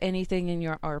not put anything in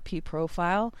your RP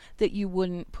profile that you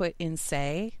wouldn't put in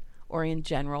Say or in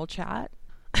general chat,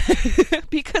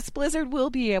 because Blizzard will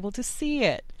be able to see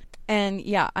it. And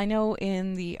yeah, I know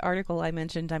in the article I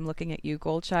mentioned, I'm looking at you,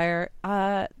 Goldshire.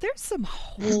 There's some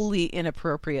wholly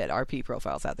inappropriate RP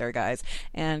profiles out there, guys.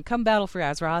 And come Battle for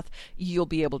Azeroth, you'll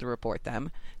be able to report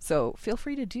them. So feel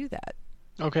free to do that.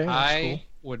 Okay, I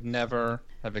would never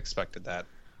have expected that.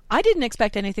 I didn't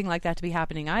expect anything like that to be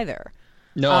happening either.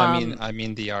 No, I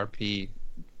mean the RP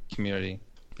community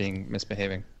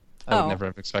misbehaving. I would never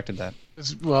have expected that.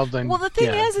 Well, the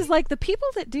thing is like the people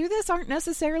that do this aren't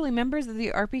necessarily members of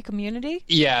the RP community.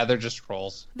 Yeah, they're just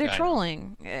trolls. They're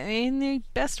trolling in the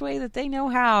best way that they know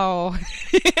how.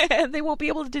 They won't be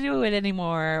able to do it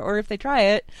anymore. Or if they try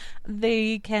it,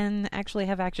 they can actually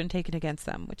have action taken against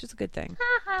them, which is a good thing.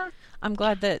 I'm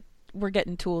glad that we're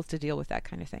getting tools to deal with that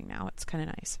kind of thing now. It's kind of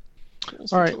nice.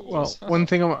 All right. Well, one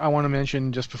thing I want to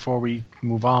mention just before we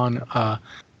move on.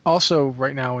 Also,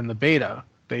 right now in the beta,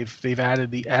 they've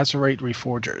added the Azerite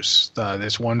Reforgers.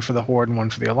 There's one for the Horde and one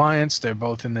for the Alliance. They're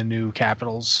both in the new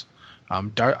capitals. I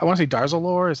want to say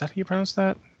Darzalor. Is that how you pronounce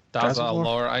that?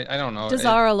 Darzalor. I don't know.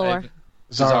 Dazaralor.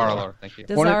 Dazaralor. Thank you.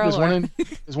 There's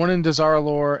one in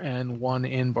Dazaralor and one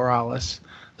in Borealis.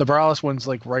 The Borealis one's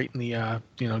like right in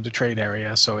the trade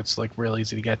area, so it's like real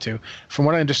easy to get to. From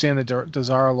what I understand, the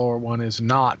Dazaralor one is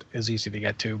not as easy to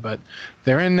get to, but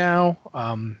they're in now.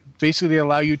 Basically, they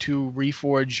allow you to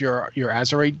reforge your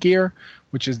Azerite gear,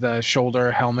 which is the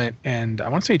shoulder, helmet, and I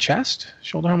want to say chest.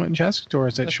 Shoulder, helmet, and chest? Or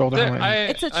is it shoulder, helmet?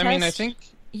 It's a chest. I mean, I think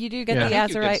you do get the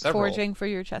Azerite forging for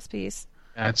your chest piece.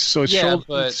 It's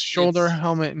shoulder,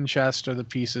 helmet, and chest are the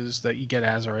pieces that you get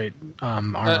Azerite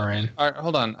armor in.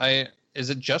 Hold on. Is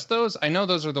it just those? I know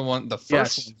those are the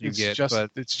first ones you get.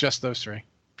 It's just those three.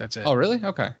 That's it. Oh, really?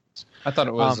 Okay. I thought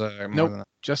it was more than that.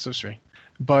 Just those three.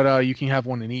 But you can have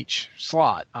one in each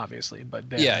slot, obviously. But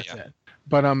that's it.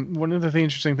 But one of the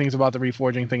interesting things about the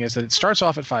reforging thing is that it starts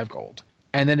off at 5 gold,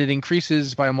 and then it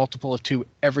increases by a multiple of 2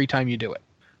 every time you do it.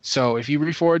 So if you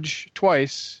reforge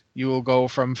twice, you will go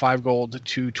from 5 gold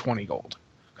to 20 gold,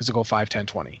 because it'll go 5, 10,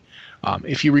 20.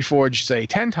 If you reforge, say,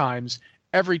 10 times,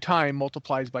 every time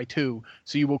multiplies by 2,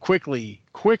 so you will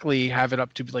quickly have it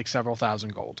up to like several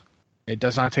thousand gold. It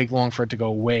does not take long for it to go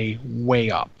way,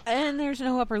 way up. And there's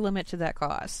no upper limit to that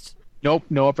cost. Nope,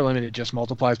 no upper limit. It just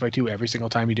multiplies by 2 every single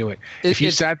time you do it. If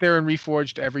you sat there and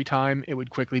reforged every time, it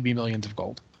would quickly be millions of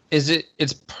gold.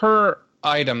 It's per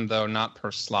item, though, not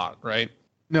per slot, right?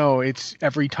 No, it's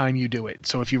every time you do it.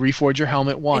 So if you reforge your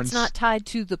helmet once... It's not tied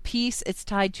to the piece. It's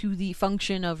tied to the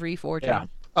function of reforging. Yeah.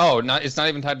 Oh, it's not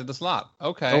even tied to the slot.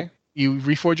 Okay. Nope. You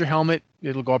reforge your helmet,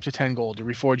 it'll go up to 10 gold. You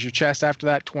reforge your chest after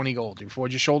that, 20 gold. You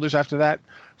reforge your shoulders after that,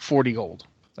 40 gold.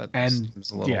 But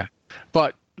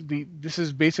this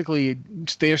is basically,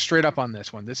 they're straight up on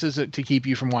this one. This is to keep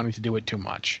you from wanting to do it too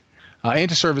much. And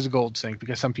to serve as a gold sink,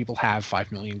 because some people have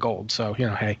 5 million gold. So,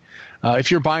 hey,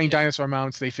 if you're buying dinosaur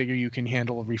mounts, they figure you can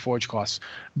handle reforge costs.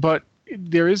 But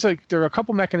there are a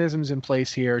couple mechanisms in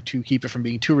place here to keep it from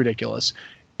being too ridiculous.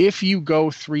 If you go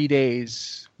 3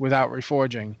 days without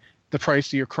reforging, the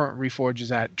price that your current reforge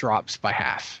is at drops by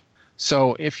half.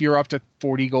 So if you're up to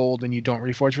 40 gold and you don't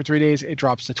reforge for 3 days, it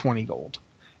drops to 20 gold.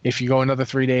 If you go another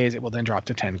 3 days, it will then drop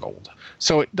to 10 gold.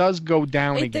 So it does go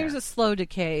down again. There's a slow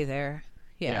decay there.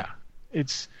 Yeah.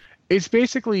 It's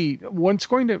basically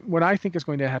what I think is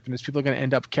going to happen is people are going to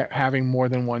end up having more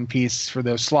than one piece for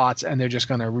those slots, and they're just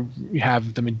going to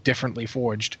have them differently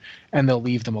forged, and they'll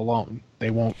leave them alone.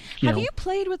 They won't. Have you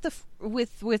played with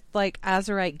with like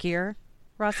Azerite gear,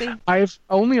 Rossi? I've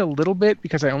only a little bit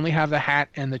because I only have the hat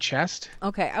and the chest.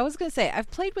 Okay, I was going to say I've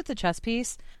played with the chest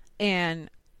piece, and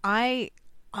I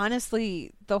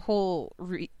honestly the whole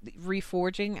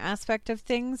reforging aspect of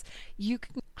things,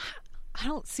 I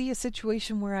don't see a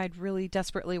situation where I'd really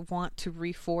desperately want to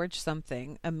reforge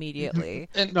something immediately.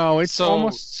 No, it's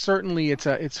almost certainly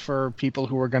it's for people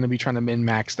who are going to be trying to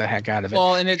min-max the heck out of it.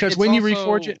 Well, and because when you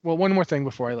reforge it, one more thing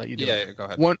before I let you do it. Yeah, go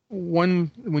ahead.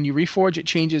 When you reforge, it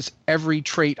changes every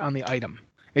trait on the item.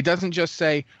 It doesn't just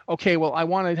say, okay, well, I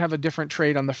want to have a different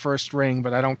trait on the first ring,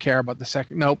 but I don't care about the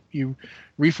second. Nope. You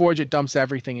reforge, it dumps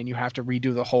everything, and you have to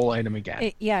redo the whole item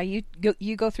again.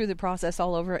 You go through the process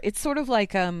all over. It's sort of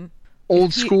like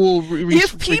old school.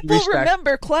 If people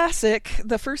remember Classic,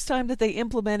 the first time that they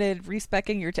implemented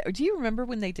respecing your, do you remember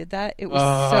when they did that? It was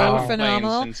so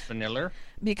phenomenal. Since vanilla,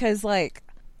 because like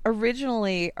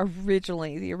originally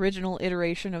the original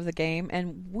iteration of the game,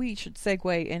 and we should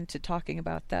segue into talking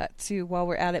about that too while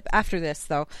we're at it. After this,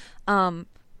 though,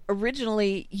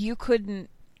 originally you couldn't.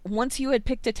 Once you had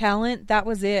picked a talent, that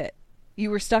was it. You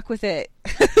were stuck with it.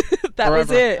 That forever.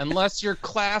 was it. Unless your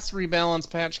class rebalance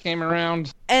patch came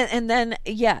around. And then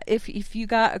if you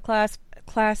got a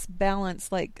class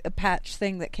balance, like a patch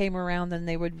thing that came around, then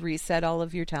they would reset all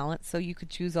of your talents so you could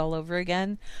choose all over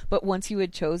again. But once you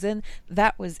had chosen,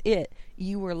 that was it.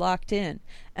 You were locked in.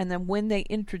 And then when they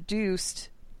introduced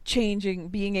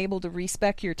being able to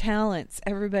respec your talents,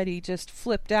 everybody just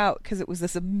flipped out because it was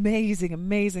this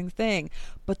amazing thing.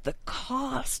 But the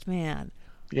cost, man.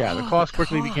 Yeah, the cost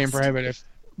quickly became prohibitive.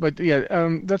 But yeah,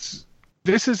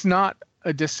 this is not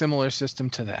a dissimilar system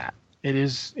to that. It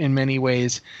is in many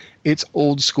ways, it's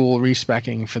old school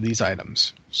respecing for these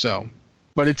items. So,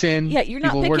 but it's in. Yeah, you're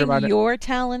not picking your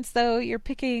talents though. You're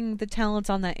picking the talents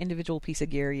on that individual piece of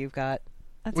gear you've got.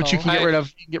 That's which all. you can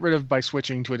get rid of by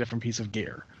switching to a different piece of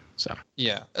gear. So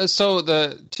yeah. So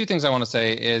the two things I want to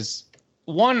say is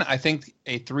one, I think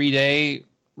a 3-day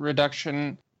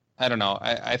reduction. I don't know.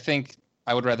 I think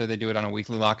I would rather they do it on a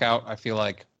weekly lockout. I feel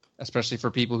like, especially for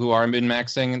people who are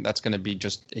min-maxing, that's going to be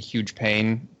just a huge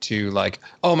pain to like,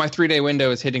 oh, my 3-day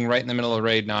window is hitting right in the middle of the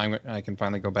raid. Now I can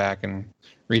finally go back and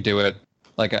redo it.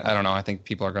 Like, I don't know. I think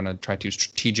people are going to try to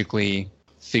strategically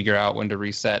figure out when to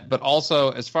reset. But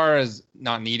also, as far as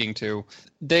not needing to,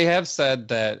 they have said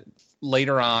that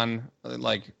later on,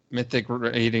 like mythic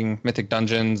raiding, mythic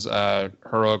dungeons,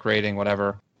 heroic raiding,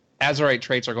 whatever, Azerite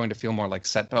traits are going to feel more like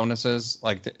set bonuses.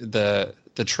 Like the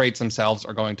traits themselves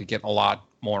are going to get a lot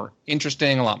more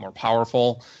interesting, a lot more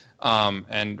powerful,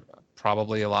 and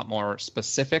probably a lot more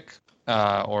specific,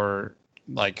 or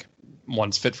like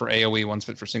one's fit for AoE, one's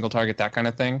fit for single target, that kind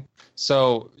of thing.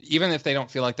 So even if they don't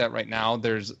feel like that right now,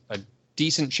 there's a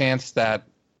decent chance that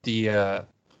the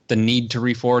need to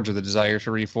reforge or the desire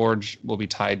to reforge will be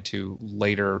tied to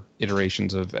later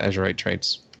iterations of Azerite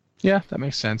traits. Yeah, that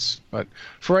makes sense. But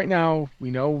for right now, we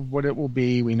know what it will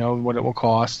be. We know what it will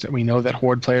cost. We know that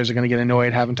Horde players are going to get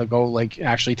annoyed having to go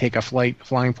actually take a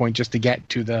flying point just to get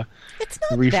to the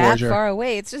Reforger. It's not that far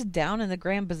away. It's just down in the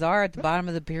Grand Bazaar at the bottom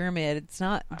of the pyramid. It's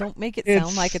not. Don't make it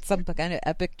sound like it's some kind of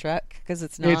epic trek, because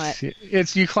it's not.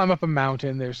 It's you climb up a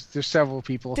mountain. There's several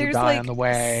people who die on the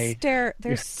way. There's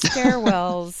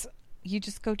stairwells. You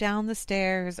just go down the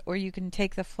stairs, or you can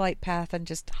take the flight path and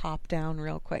just hop down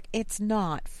real quick. It's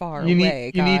not far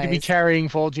away, guys. You need to be carrying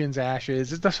Fulgian's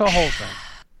ashes. It's the whole thing.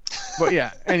 But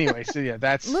yeah, anyway, so yeah,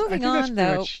 that's... Moving on,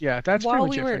 though. That's pretty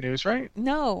much it for news, right?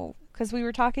 No, because we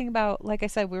were talking about, like I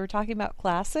said, we were talking about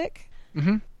Classic.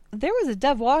 Mm-hmm. There was a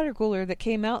dev water cooler that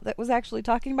came out that was actually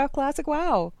talking about Classic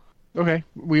WoW. Okay.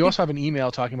 We also have an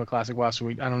email talking about Classic WoW, so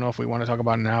I don't know if we want to talk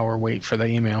about it now or wait for the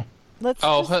email.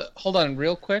 Hold on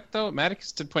real quick, though.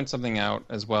 Maddox did point something out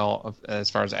as well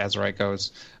as far as Azerite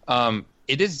goes.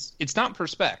 It's not per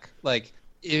spec. Like,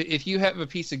 if you have a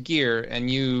piece of gear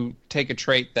and you take a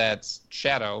trait that's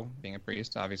Shadow, being a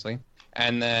priest, obviously,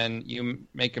 and then you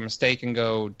make a mistake and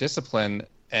go Discipline,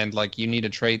 and, like, you need a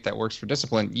trait that works for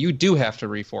Discipline, you do have to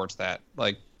reforge that.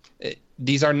 Like,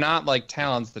 these are not, like,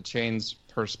 talents that change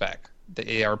per spec.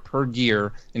 They are per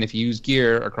gear, and if you use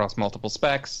gear across multiple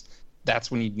specs,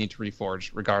 that's when you need to reforge,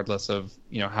 regardless of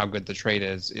how good the trait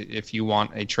is. If you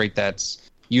want a trait that's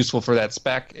useful for that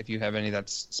spec, if you have any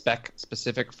that's spec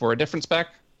specific for a different spec,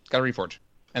 gotta reforge,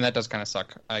 and that does kind of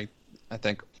suck. I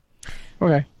think.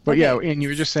 Okay, but yeah, and you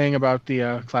were just saying about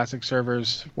the classic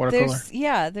servers water cooler.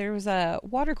 Yeah, there was a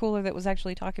water cooler that was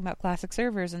actually talking about classic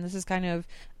servers, and this is kind of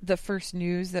the first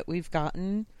news that we've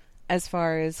gotten as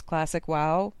far as classic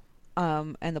WoW,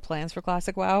 and the plans for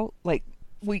classic WoW. Like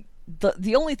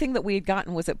The only thing that we had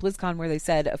gotten was at BlizzCon, where they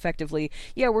said effectively,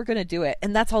 yeah, we're going to do it.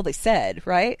 And that's all they said,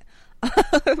 right?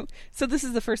 So this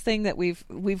is the first thing that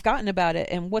we've gotten about it.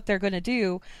 And what they're going to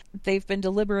do, they've been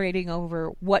deliberating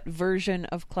over what version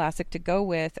of Classic to go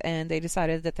with. And they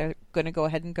decided that they're going to go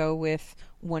ahead and go with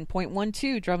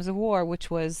 1.12 Drums of War, which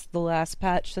was the last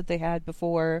patch that they had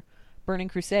before Burning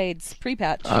Crusades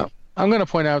pre-patch. I'm going to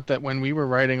point out that when we were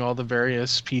writing all the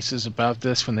various pieces about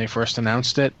this when they first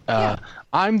announced it,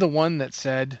 I'm the one that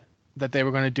said that they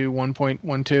were going to do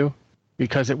 1.12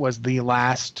 because it was the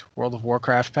last World of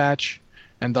Warcraft patch.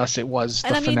 and thus it was the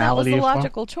and I mean, finality. That was the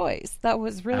logical choice. That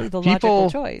was really the People- logical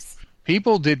choice.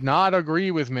 People did not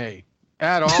agree with me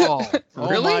at all.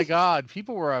 Really? Oh my God.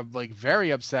 People were like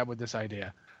very upset with this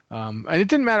idea. And it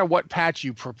didn't matter what patch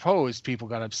you proposed, people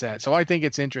got upset. So I think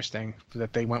it's interesting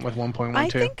that they went with 1.12.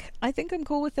 I think I'm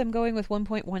cool with them going with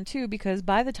 1.12 because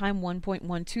by the time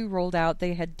 1.12 rolled out,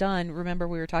 they had done. Remember,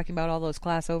 we were talking about all those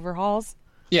class overhauls.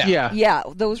 Yeah.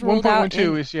 Those rolled out.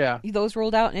 1.12 is Those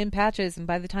rolled out in patches, and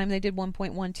by the time they did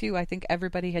 1.12, I think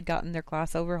everybody had gotten their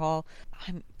class overhaul.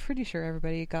 I'm pretty sure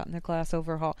everybody had gotten their class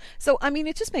overhaul. So I mean,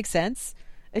 it just makes sense.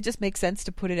 It just makes sense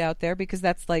to put it out there because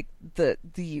that's like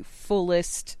the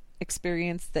fullest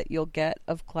experience that you'll get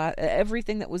of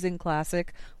everything that was in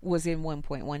Classic was in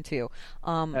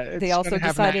 1.12. They also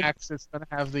decided it's going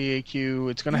to have the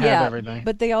AQ, it's going to have everything.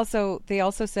 But they also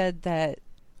said that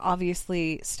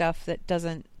obviously stuff that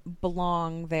doesn't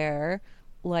belong there,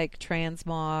 like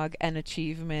transmog and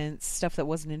achievements, stuff that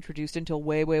wasn't introduced until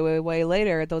way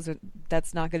later,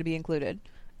 that's not going to be included.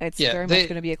 It's very much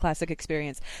going to be a Classic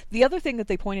experience. The other thing that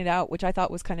they pointed out, which I thought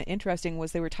was kind of interesting,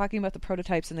 was they were talking about the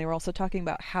prototypes, and they were also talking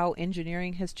about how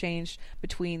engineering has changed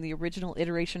between the original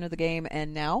iteration of the game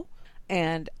and now,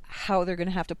 and how they're going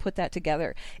to have to put that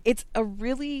together. It's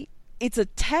a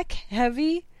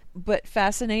tech-heavy but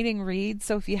fascinating read,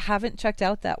 so if you haven't checked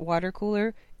out that water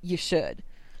cooler, you should.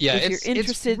 Yeah, if you're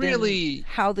interested in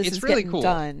how this is really getting cool.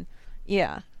 done.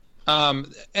 Yeah.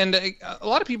 And a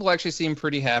lot of people actually seem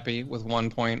pretty happy with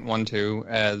 1.12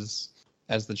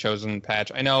 as the chosen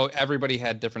patch. I know everybody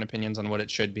had different opinions on what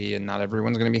it should be, and not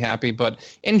everyone's going to be happy. But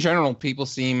in general, people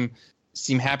seem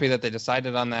happy that they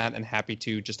decided on that and happy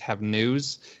to just have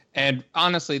news. And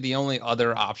honestly, the only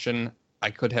other option I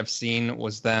could have seen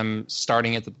was them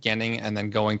starting at the beginning and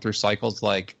then going through cycles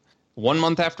like 1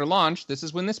 month after launch. This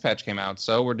is when this patch came out,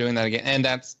 so we're doing that again. And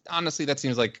that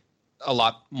seems like a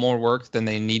lot more work than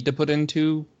they need to put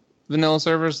into vanilla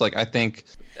servers. Like, I think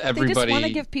everybody... They just want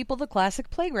to give people the Classic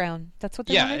playground. That's what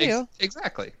they want to do.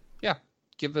 Exactly. Yeah.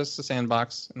 Give us a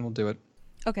sandbox and we'll do it.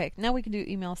 Okay, now we can do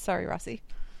emails. Sorry, Rossi.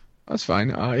 That's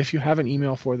fine. If you have an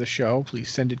email for the show,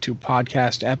 please send it to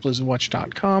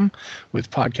podcast@blizzardwatch.com with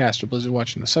podcast or Blizzard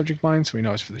Watch in the subject line so we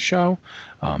know it's for the show.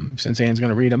 Since Anne's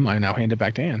going to read them, I now hand it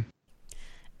back to Anne.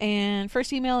 And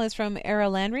first email is from Era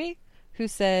Landry, who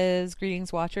says,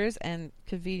 "Greetings, watchers," and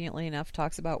conveniently enough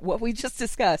talks about what we just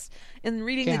discussed. In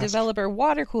reading the developer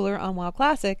water cooler on WoW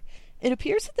Classic, it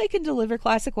appears that they can deliver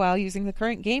Classic WoW using the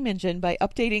current game engine by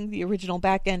updating the original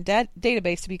backend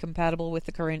database to be compatible with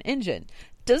the current engine.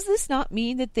 Does this not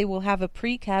mean that they will have a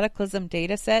pre-Cataclysm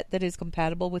dataset that is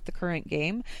compatible with the current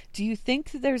game? Do you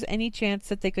think that there's any chance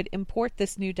that they could import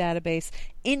this new database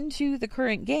into the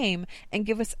current game and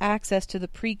give us access to the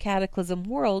pre-Cataclysm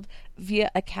world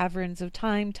via a Caverns of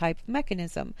Time type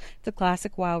mechanism? The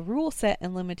Classic WoW rule set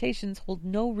and limitations hold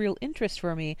no real interest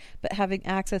for me, but having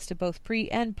access to both pre-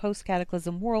 and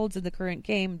post-Cataclysm worlds in the current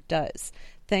game does.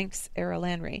 Thanks, Era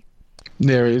Landry. It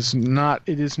is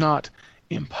not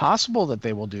impossible that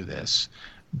they will do this,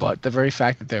 but the very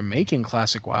fact that they're making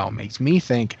Classic WoW makes me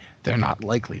think they're not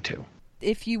likely to.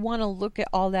 If you want to look at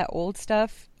all that old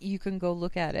stuff, you can go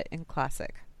look at it in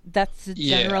Classic. That's the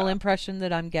general impression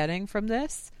that I'm getting from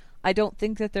this. I don't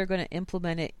think that they're going to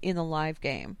implement it in a live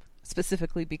game,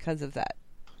 specifically because of that.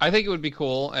 I think it would be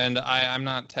cool, and I'm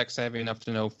not tech savvy enough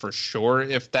to know for sure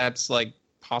if that's like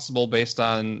possible based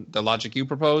on the logic you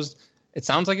proposed. It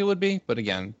sounds like it would be, but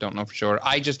again, don't know for sure.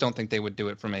 I just don't think they would do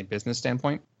it from a business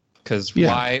standpoint. Because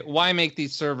why make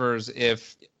these servers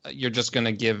if you're just going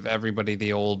to give everybody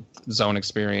the old zone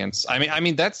experience? I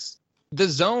mean that's the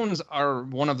zones are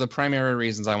one of the primary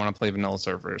reasons I want to play vanilla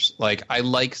servers. Like, I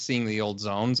like seeing the old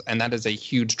zones, and that is a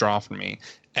huge draw for me.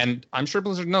 And I'm sure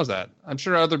Blizzard knows that. I'm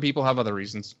sure other people have other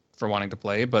reasons for wanting to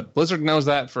play, but Blizzard knows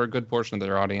that for a good portion of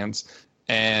their audience,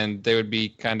 and they would be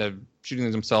kind of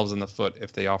shooting themselves in the foot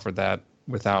if they offered that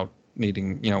without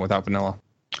without vanilla.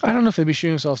 I don't know if they'd be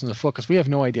shooting themselves in the foot because we have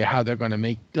no idea how they're going to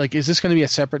make. Like, is this going to be a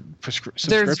separate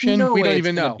subscription? We don't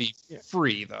even know. Be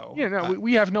free though. Yeah, no,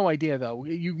 we have no idea though.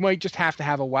 You might just have to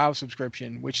have a WoW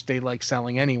subscription, which they like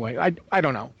selling anyway. I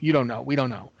don't know. You don't know. We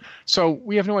don't know. So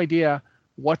we have no idea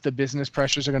what the business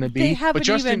pressures are going to be. They haven't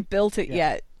even built it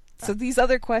yet. So these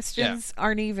other questions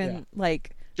aren't even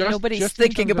like. Nobody's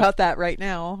thinking about that right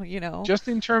now, Just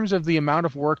in terms of the amount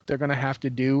of work they're going to have to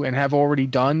do and have already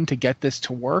done to get this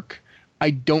to work,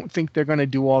 I don't think they're going to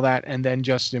do all that and then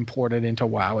just import it into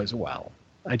WoW as well.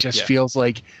 It just feels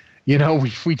like,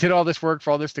 we did all this work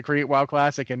for all this to create WoW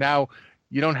Classic, and now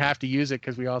you don't have to use it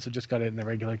because we also just got it in the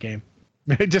regular game.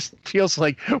 It just feels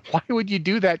like, why would you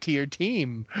do that to your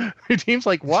team? Your team's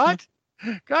like, what?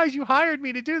 guys, you hired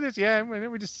me to do this. Yeah, and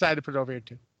then we just decided to put it over here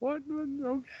too. What?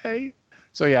 Okay.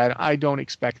 So yeah, I don't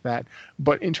expect that.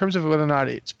 But in terms of whether or not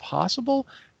it's possible,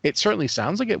 it certainly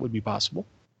sounds like it would be possible.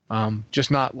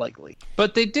 Just not likely.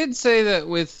 But they did say that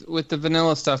with the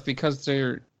vanilla stuff, because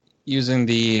they're using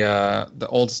the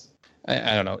old,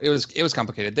 I don't know, it was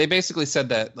complicated. They basically said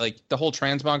that like the whole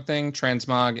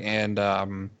transmog and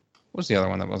what was the other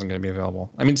one that wasn't going to be available?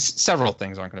 I mean, several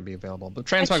things aren't going to be available, but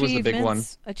transmog was the big one.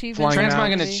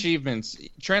 Transmog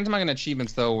and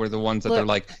achievements though were the ones that they're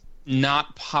like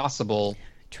not possible.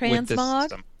 Transmog, with this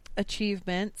system.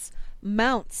 Achievements,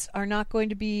 mounts are not going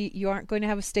to be. You aren't going to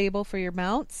have a stable for your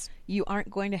mounts. You aren't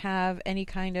going to have any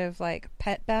kind of like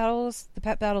pet battles. The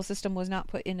pet battle system was not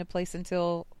put into place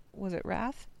until, was it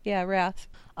Wrath? Yeah, Wrath.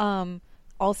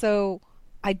 Also,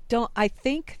 I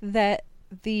think that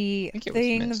the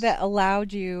thing that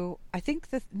allowed you,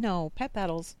 pet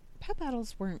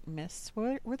battles weren't mists.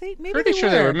 Were they? Maybe pretty sure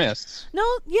they were mists. No,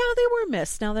 yeah, they were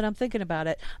mists. Now that I'm thinking about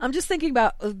it, I'm just thinking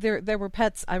about there were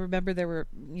pets. I remember there were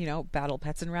battle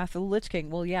pets in Wrath of the Lich King.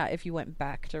 Well, yeah, if you went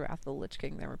back to Wrath of the Lich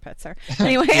King, there were pets there.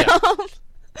 Anyway,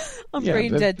 I'm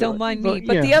brain dead. Don't mind me.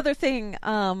 But the other thing,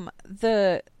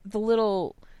 the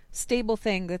little stable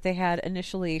thing that they had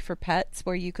initially for pets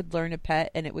where you could learn a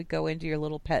pet and it would go into your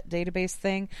little pet database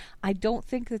thing, I don't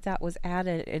think that was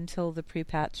added until the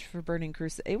pre-patch for Burning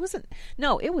Crusade. It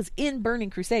was in Burning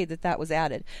Crusade that was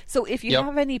added. So if you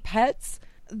have any pets,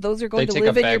 those are going to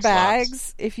live in your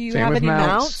bags. If you have any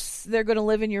mounts, they're going to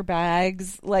live in your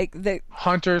bags. Like the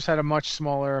hunters had a much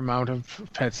smaller amount of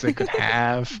pets they could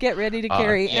have. Get ready to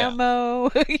carry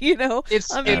ammo.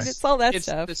 It's all that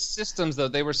stuff. The systems, though,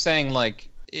 they were saying like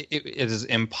it is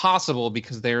impossible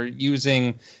because they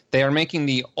are making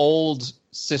the old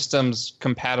systems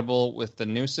compatible with the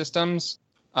new systems.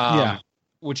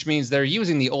 Which means they're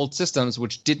using the old systems,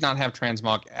 which did not have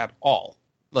transmog at all.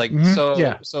 Like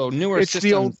so newer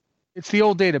systems. It's the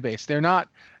old database.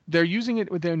 They're using it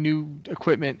with their new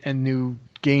equipment and new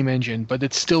game engine, but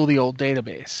it's still the old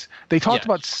database. They talked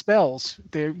about spells.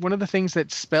 One of the things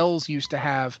that spells used to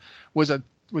have was a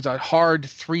hard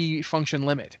 3 function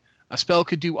limit. A spell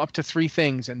could do up to 3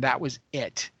 things, and that was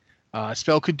it. A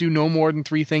spell could do no more than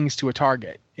 3 things to a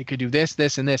target. It could do this,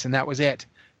 this, and this, and that was it.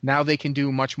 Now they can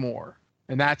do much more.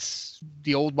 And that's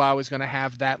the old WoW is going to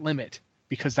have that limit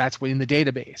because that's in the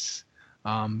database.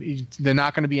 They're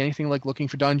not going to be anything like Looking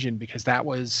for Dungeon because that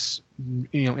was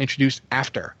introduced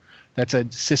after. That's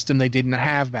a system they didn't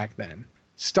have back then.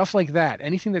 Stuff like that.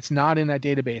 Anything that's not in that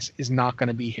database is not going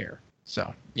to be here.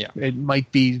 So it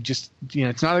might be just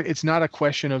it's not a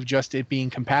question of just it being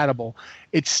compatible.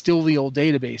 It's still the old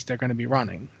database they're going to be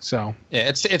running. So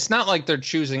it's not like they're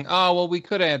choosing. Oh well, we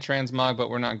could add transmog, but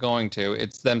we're not going to.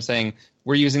 It's them saying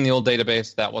we're using the old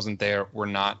database that wasn't there. We're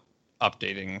not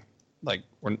updating. Like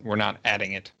we're not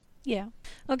adding it. Yeah.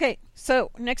 Okay.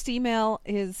 So next email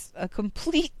is a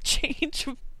complete change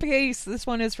of pace. This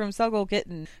one is from Suggle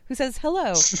Kitten, who says,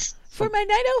 "Hello, for my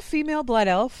night elf female blood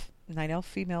elf. Night elf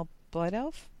female." Blood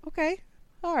elf? Okay.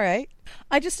 All right.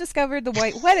 I just discovered the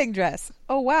white wedding dress.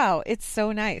 Oh, wow. It's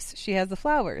so nice. She has the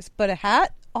flowers. But a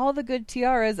hat? All the good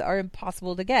tiaras are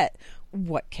impossible to get.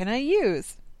 What can I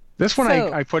use? This one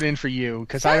I put in for you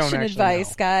because I don't actually advice,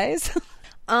 know. Guys.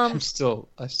 I still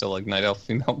like night elf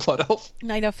female blood elf.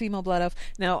 Night elf female blood elf.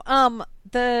 No.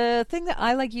 The thing that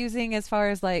I like using as far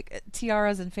as like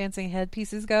tiaras and fancy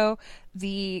headpieces go,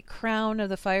 the crown of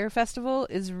the Fire Festival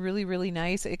is really, really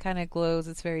nice. It kind of glows.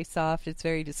 It's very soft. It's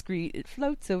very discreet. It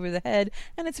floats over the head,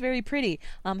 and it's very pretty.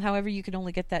 However, you can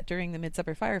only get that during the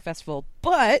Midsummer Fire Festival,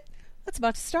 but that's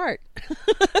about to start.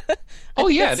 Oh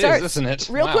yeah, it is, isn't it?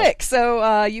 Real quick.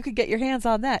 So you could get your hands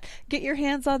on that. Get your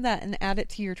hands on that and add it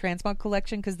to your transmog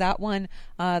collection because that one,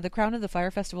 the Crown of the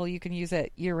Fire Festival, you can use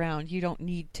it year round. You don't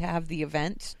need to have the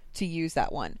event to use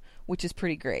that one, which is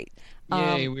pretty great.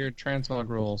 Yay, weird transmog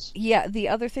rules. Yeah, the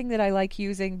other thing that I like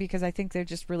using because I think they're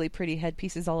just really pretty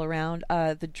headpieces all around,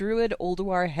 the Druid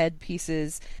Ulduar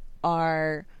headpieces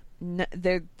are...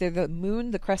 They're the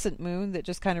moon, the crescent moon that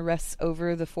just kind of rests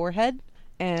over the forehead.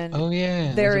 And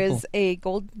there is a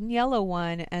golden yellow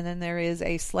one, and then there is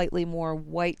a slightly more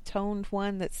white toned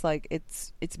one that's like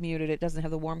it's muted. It doesn't have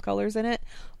the warm colors in it.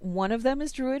 One of them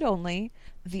is Druid only.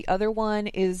 The other one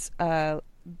is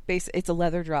it's a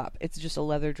leather drop. It's just a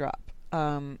leather drop.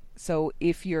 So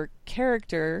if your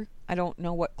character, I don't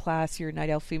know what class your night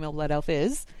elf female blood elf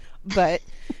is, but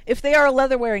if they are a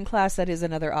leather wearing class, that is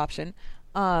another option.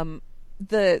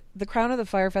 The Crown of the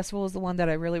Fire Festival is the one that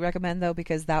I really recommend though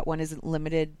because that one isn't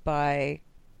limited by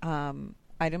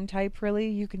item type, really.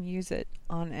 You can use it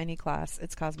on any class.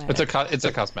 It's cosmetic. It's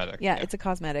a cosmetic. Yeah, it's a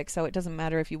cosmetic, so it doesn't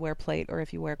matter if you wear plate or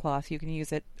if you wear cloth. You can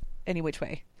use it any which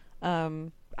way.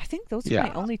 I think those are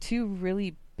my only two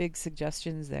really big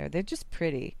suggestions there. They're just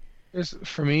pretty.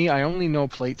 For me, I only know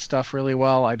plate stuff really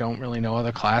well. I don't really know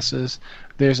other classes.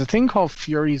 There's a thing called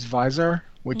Fury's Visor,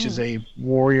 which is a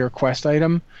warrior quest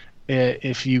item.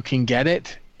 If you can get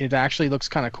it, it actually looks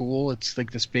kind of cool. It's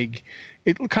like this big.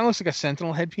 It kind of looks like a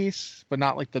sentinel headpiece, but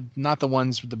not the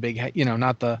ones with the big head.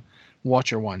 Not the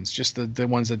Watcher ones, just the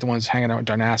ones hanging out in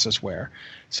Darnassus wear.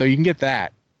 So you can get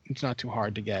that. It's not too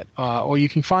hard to get. Or you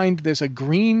can find there's a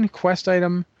green quest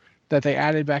item that they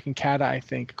added back in Kata, I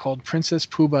think, called Princess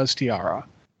Puba's Tiara.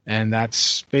 And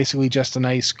that's basically just a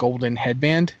nice golden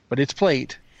headband, but it's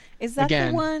plate. Is that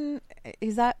the one?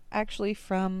 Is that actually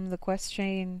from the quest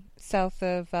chain south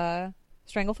of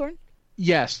Stranglethorn?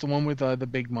 Yes, the one with the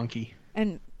big monkey.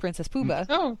 And Princess Puba.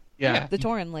 Oh, yeah. The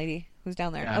Tauren lady who's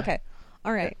down there. Yeah. Okay.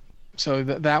 All right. So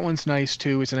that one's nice,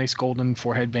 too. It's a nice golden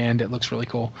forehead band. It looks really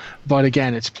cool. But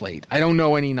again, it's plate. I don't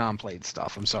know any non-plate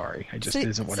stuff. I'm sorry. It just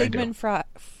isn't what Sigmund I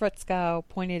do. Fritzgau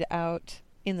pointed out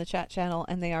in the chat channel,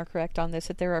 and they are correct on this,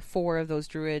 that there are 4 of those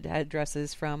druid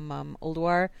headdresses from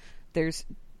Ulduar. There's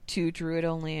 2 druid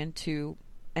only and 2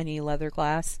 any leather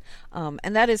class.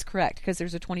 And that is correct, because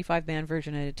there's a 25-man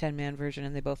version and a 10-man version,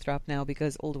 and they both drop now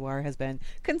because Ulduar has been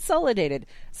consolidated.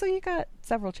 So you got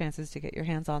several chances to get your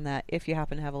hands on that if you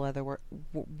happen to have a leather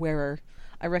wearer.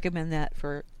 I recommend that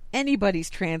for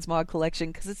anybody's transmog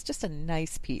collection because it's just a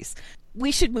nice piece.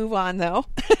 We should move on, though.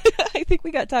 I think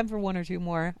we got time for 1 or 2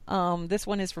 more. This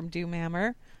one is from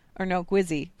Doomhammer, or no,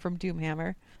 Gwizzy from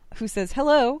Doomhammer, who says,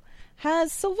 "Hello.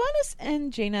 Has Sylvanas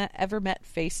and Jaina ever met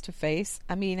face to face?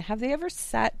 I mean, have they ever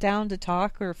sat down to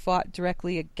talk or fought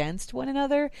directly against one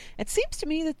another? It seems to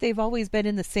me that they've always been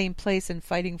in the same place and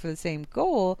fighting for the same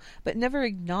goal, but never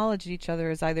acknowledged each other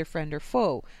as either friend or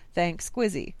foe. Thanks,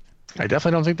 Squizzy." I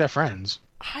definitely don't think they're friends.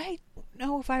 I don't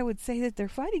know if I would say that they're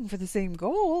fighting for the same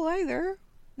goal either,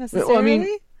 necessarily. Well, I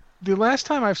mean, the last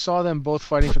time I saw them both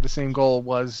fighting for the same goal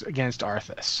was against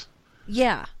Arthas.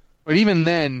 Yeah. But even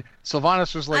then,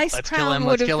 Sylvanas was like, let's kill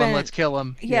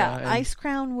him. Yeah, Ice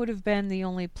Crown would have been the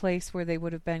only place where they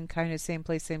would have been kind of same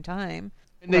place, same time.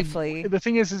 Roughly. The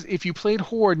thing is if you played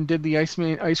Horde and did the Ice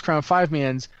Crown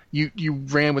 5-mans, you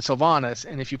ran with Sylvanas,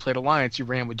 and if you played Alliance, you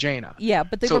ran with Jaina. Yeah,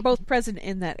 but they were both present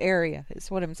in that area, is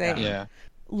what I'm saying. Yeah.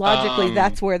 Logically,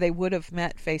 that's where they would have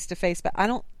met face to face, but I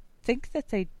don't think that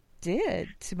they did,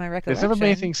 to my recollection. There's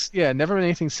never been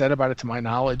anything said about it to my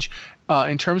knowledge.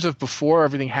 In terms of before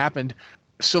everything happened,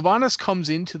 Sylvanas comes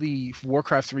into the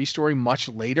Warcraft 3 story much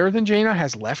later than Jaina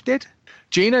has left it.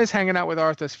 Jaina is hanging out with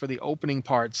Arthas for the opening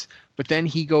parts, but then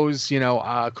he goes,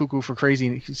 cuckoo for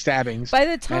crazy stabbings. By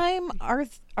the time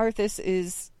Arthas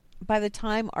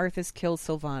kills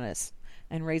Sylvanas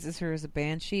and raises her as a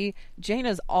banshee,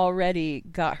 Jaina's already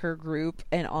got her group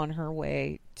and on her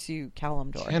way to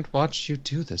Kalimdor. Can't watch you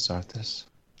do this, Arthas.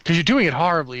 Because you're doing it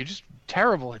horribly. You're just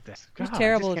terrible at this. God, you're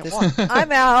terrible at this.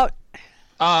 I'm out.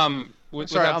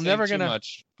 Sorry, I'm never gonna.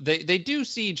 Much, they do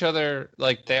see each other,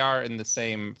 like they are in the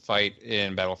same fight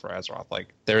in Battle for Azeroth. Like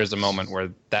there is a moment where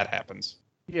that happens.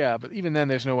 Yeah, but even then,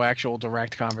 there's no actual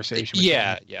direct conversation.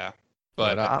 Yeah.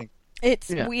 But I think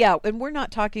and we're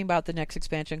not talking about the next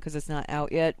expansion because it's not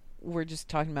out yet. We're just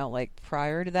talking about like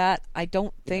prior to that. I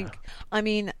don't think. Yeah. I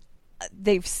mean,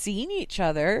 they've seen each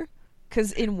other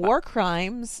because in War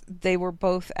Crimes they were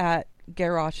both at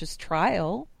Garrosh's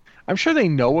trial. I'm sure they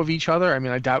know of each other. I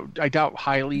mean, I doubt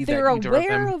highly they're that either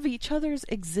aware of them... each other's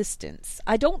existence.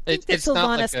 I don't think that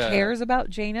Sylvanas cares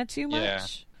about Jaina too much. Yeah.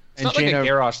 It's not like a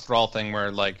Garrosh Thrall thing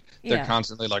where like they're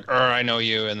constantly like, I know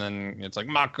you, and then it's like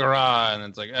Makara, and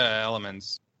it's like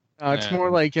elements. It's more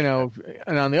like, and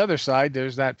on the other side,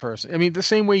 there's that person. I mean, the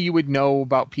same way you would know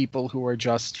about people who are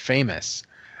just famous.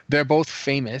 They're both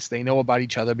famous. They know about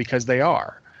each other because they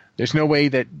are. There's no way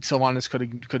that Sylvanas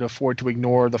could afford to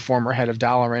ignore the former head of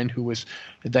Dalaran, who was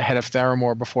the head of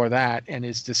Theramore before that, and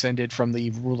is descended from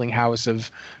the ruling house of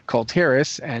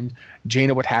Kultiris, and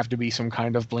Jaina would have to be some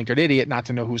kind of blinkered idiot not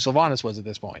to know who Sylvanas was at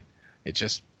this point. It's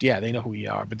just, they know who we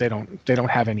are, but they don't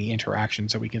have any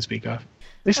interactions that we can speak of.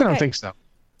 At least I don't think so.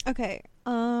 Okay.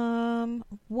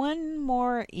 One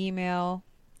more email,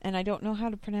 and I don't know how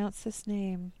to pronounce this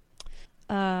name.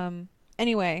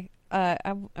 Anyway,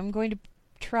 I'm going to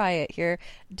try it here.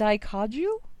 Daikaiju?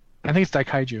 I think it's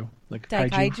Daikaiju. Like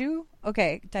Daikaiju?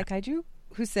 Okay, Daikaiju,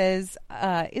 who says,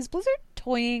 is Blizzard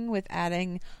toying with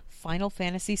adding Final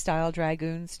Fantasy style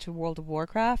dragoons to World of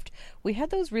Warcraft? We had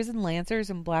those Risen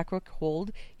Lancers in Blackrook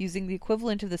Hold using the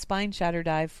equivalent of the Spine Shatter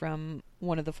dive from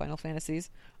one of the Final Fantasies.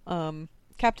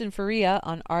 Captain Faria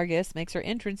on Argus makes her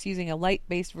entrance using a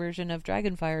light-based version of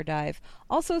Dragonfire Dive.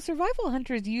 Also, Survival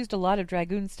Hunters used a lot of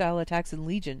Dragoon-style attacks in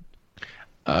Legion.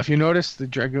 If you notice,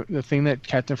 the thing that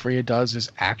Captain Faria does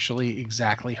is actually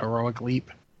exactly Heroic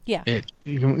Leap. Yeah.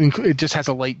 It just has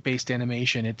a light-based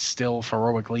animation. It's still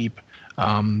Heroic Leap.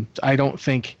 I don't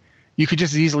think... You could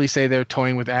just easily say they're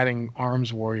toying with adding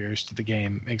arms warriors to the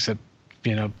game, except...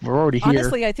 we're already here.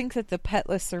 Honestly, I think that the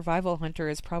petless Survival Hunter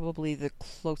is probably the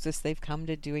closest they've come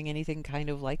to doing anything kind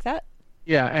of like that.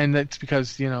 Yeah, and that's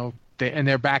because,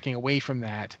 they're backing away from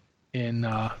that in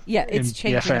it's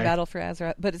changing BFA. the Battle for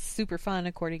Azeroth, but it's super fun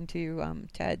according to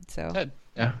Ted.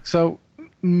 Yeah. So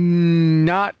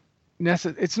not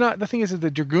necessarily. It's not. The thing is that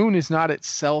the Dragoon is not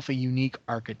itself a unique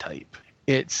archetype.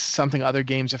 It's something other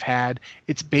games have had.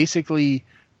 It's basically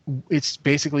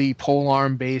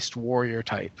polearm based warrior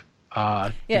type.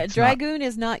 Dragoon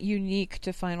is not unique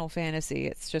to Final Fantasy.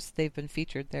 It's just they've been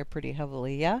featured there pretty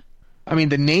heavily. Yeah. I mean,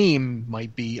 the name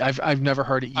might be. I've never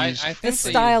heard it used. I the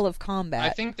style of combat. I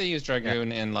think they use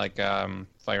Dragoon in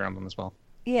Fire Emblem as well.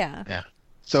 Yeah. Yeah.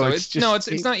 So it's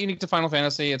not unique to Final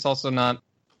Fantasy. It's also not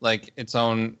like its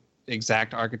own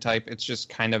exact archetype. It's just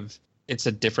kind of it's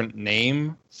a different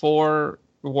name for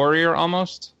warrior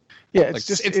almost. Yeah,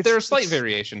 there are slight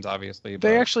variations, obviously.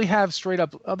 They actually have straight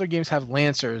up. Other games have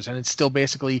lancers, and it's still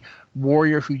basically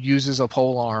warrior who uses a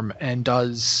polearm and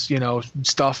does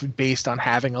stuff based on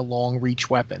having a long reach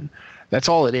weapon. That's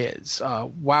all it is.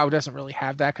 WoW doesn't really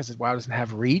have that because WoW doesn't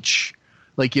have reach.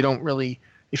 Like you don't really.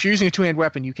 If you're using a two-hand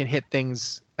weapon, you can hit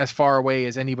things as far away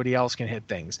as anybody else can hit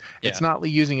things. Yeah. It's not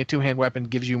like using a two-hand weapon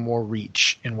gives you more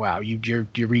reach in WoW. Your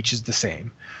reach is the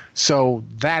same. So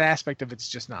that aspect of it's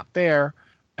just not there.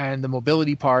 And the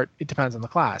mobility part, it depends on the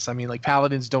class. I mean, like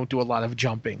paladins don't do a lot of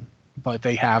jumping, but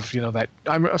they have, that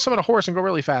I'm summon a horse and go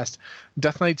really fast.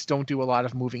 Death Knights don't do a lot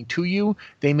of moving to you.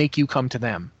 They make you come to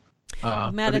them.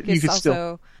 Maticus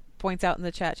also points out in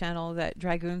the chat channel that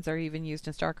Dragoons are even used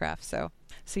in StarCraft. So,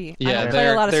 I don't play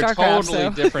a lot of StarCraft. They're totally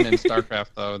different in StarCraft,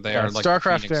 though. They are like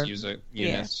StarCraft Phoenix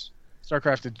units.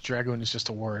 StarCraft, the Dragoon is just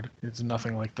a word. It's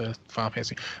nothing like the Final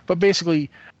Fantasy. But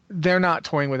basically, they're not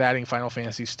toying with adding Final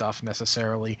Fantasy stuff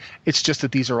necessarily. It's just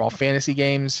that these are all fantasy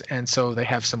games, and so they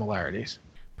have similarities.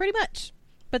 Pretty much.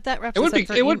 But that wraps us up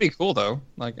for It would be cool, though.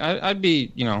 Like, I'd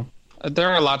be, there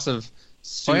are lots of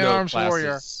pseudo classes.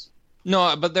 Warrior.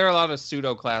 No, but there are a lot of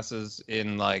pseudo classes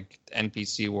in, like,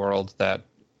 NPC world that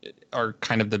are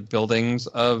kind of the buildings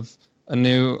of a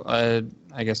new,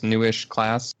 newish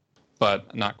class,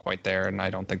 but not quite there, and I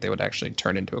don't think they would actually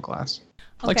turn into a class.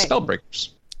 Okay. Like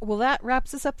Spellbreakers. Well, that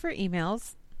wraps us up for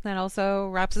emails. That also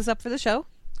wraps us up for the show.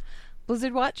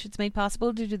 Blizzard Watch, it's made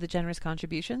possible due to the generous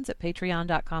contributions at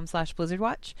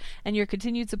patreon.com/BlizzardWatch. And your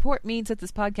continued support means that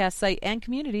this podcast site and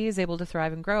community is able to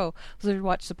thrive and grow. Blizzard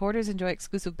Watch supporters enjoy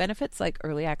exclusive benefits like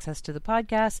early access to the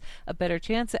podcast, a better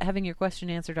chance at having your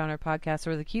question answered on our podcast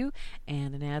or the queue,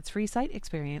 and an ads-free site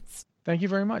experience. Thank you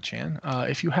very much, Ann.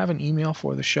 If you have an email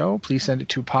for the show, please send it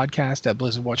to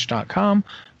podcast@blizzardwatch.com,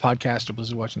 podcast or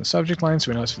Blizzard Watch in the subject line so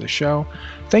we know it's for the show.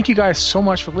 Thank you guys so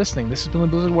much for listening. This has been the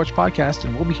Blizzard Watch podcast,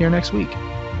 and we'll be here next week.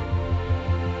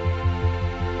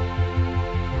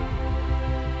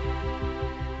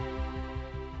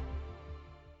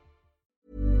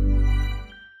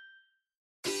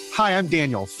 Hi, I'm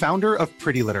Daniel, founder of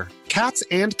Pretty Litter. Cats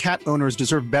and cat owners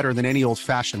deserve better than any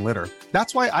old-fashioned litter.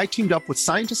 That's why I teamed up with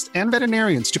scientists and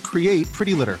veterinarians to create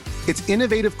Pretty Litter. Its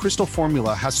innovative crystal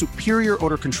formula has superior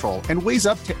odor control and weighs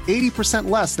up to 80%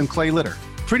 less than clay litter.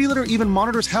 Pretty Litter even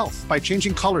monitors health by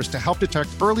changing colors to help detect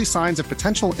early signs of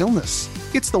potential illness.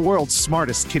 It's the world's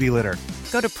smartest kitty litter.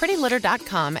 Go to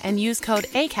prettylitter.com and use code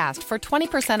ACAST for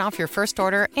 20% off your first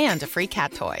order and a free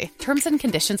cat toy. Terms and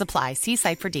conditions apply. See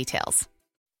site for details.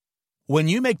 When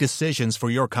you make decisions for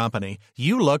your company,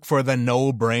 you look for the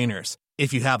no-brainers.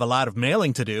 If you have a lot of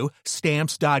mailing to do,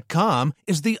 Stamps.com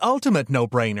is the ultimate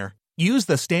no-brainer. Use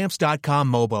the Stamps.com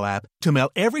mobile app to mail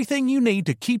everything you need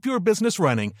to keep your business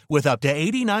running with up to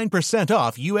 89%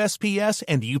 off USPS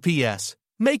and UPS.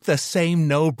 Make the same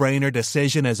no-brainer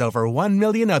decision as over 1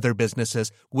 million other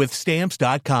businesses with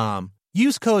Stamps.com.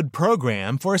 Use code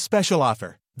PROGRAM for a special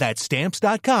offer. That's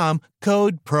Stamps.com,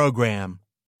 code PROGRAM.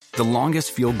 The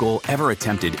longest field goal ever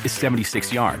attempted is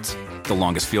 76 yards. The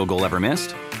longest field goal ever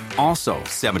missed? Also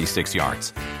 76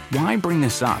 yards. Why bring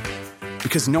this up?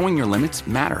 Because knowing your limits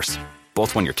matters,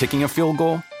 both when you're kicking a field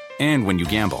goal and when you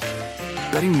gamble.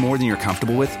 Betting more than you're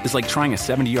comfortable with is like trying a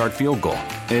 70-yard field goal.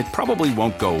 It probably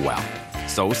won't go well.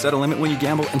 So set a limit when you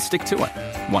gamble and stick to it.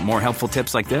 Want more helpful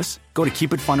tips like this? Go to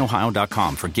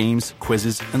keepitfunohio.com for games,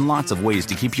 quizzes, and lots of ways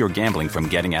to keep your gambling from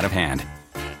getting out of hand.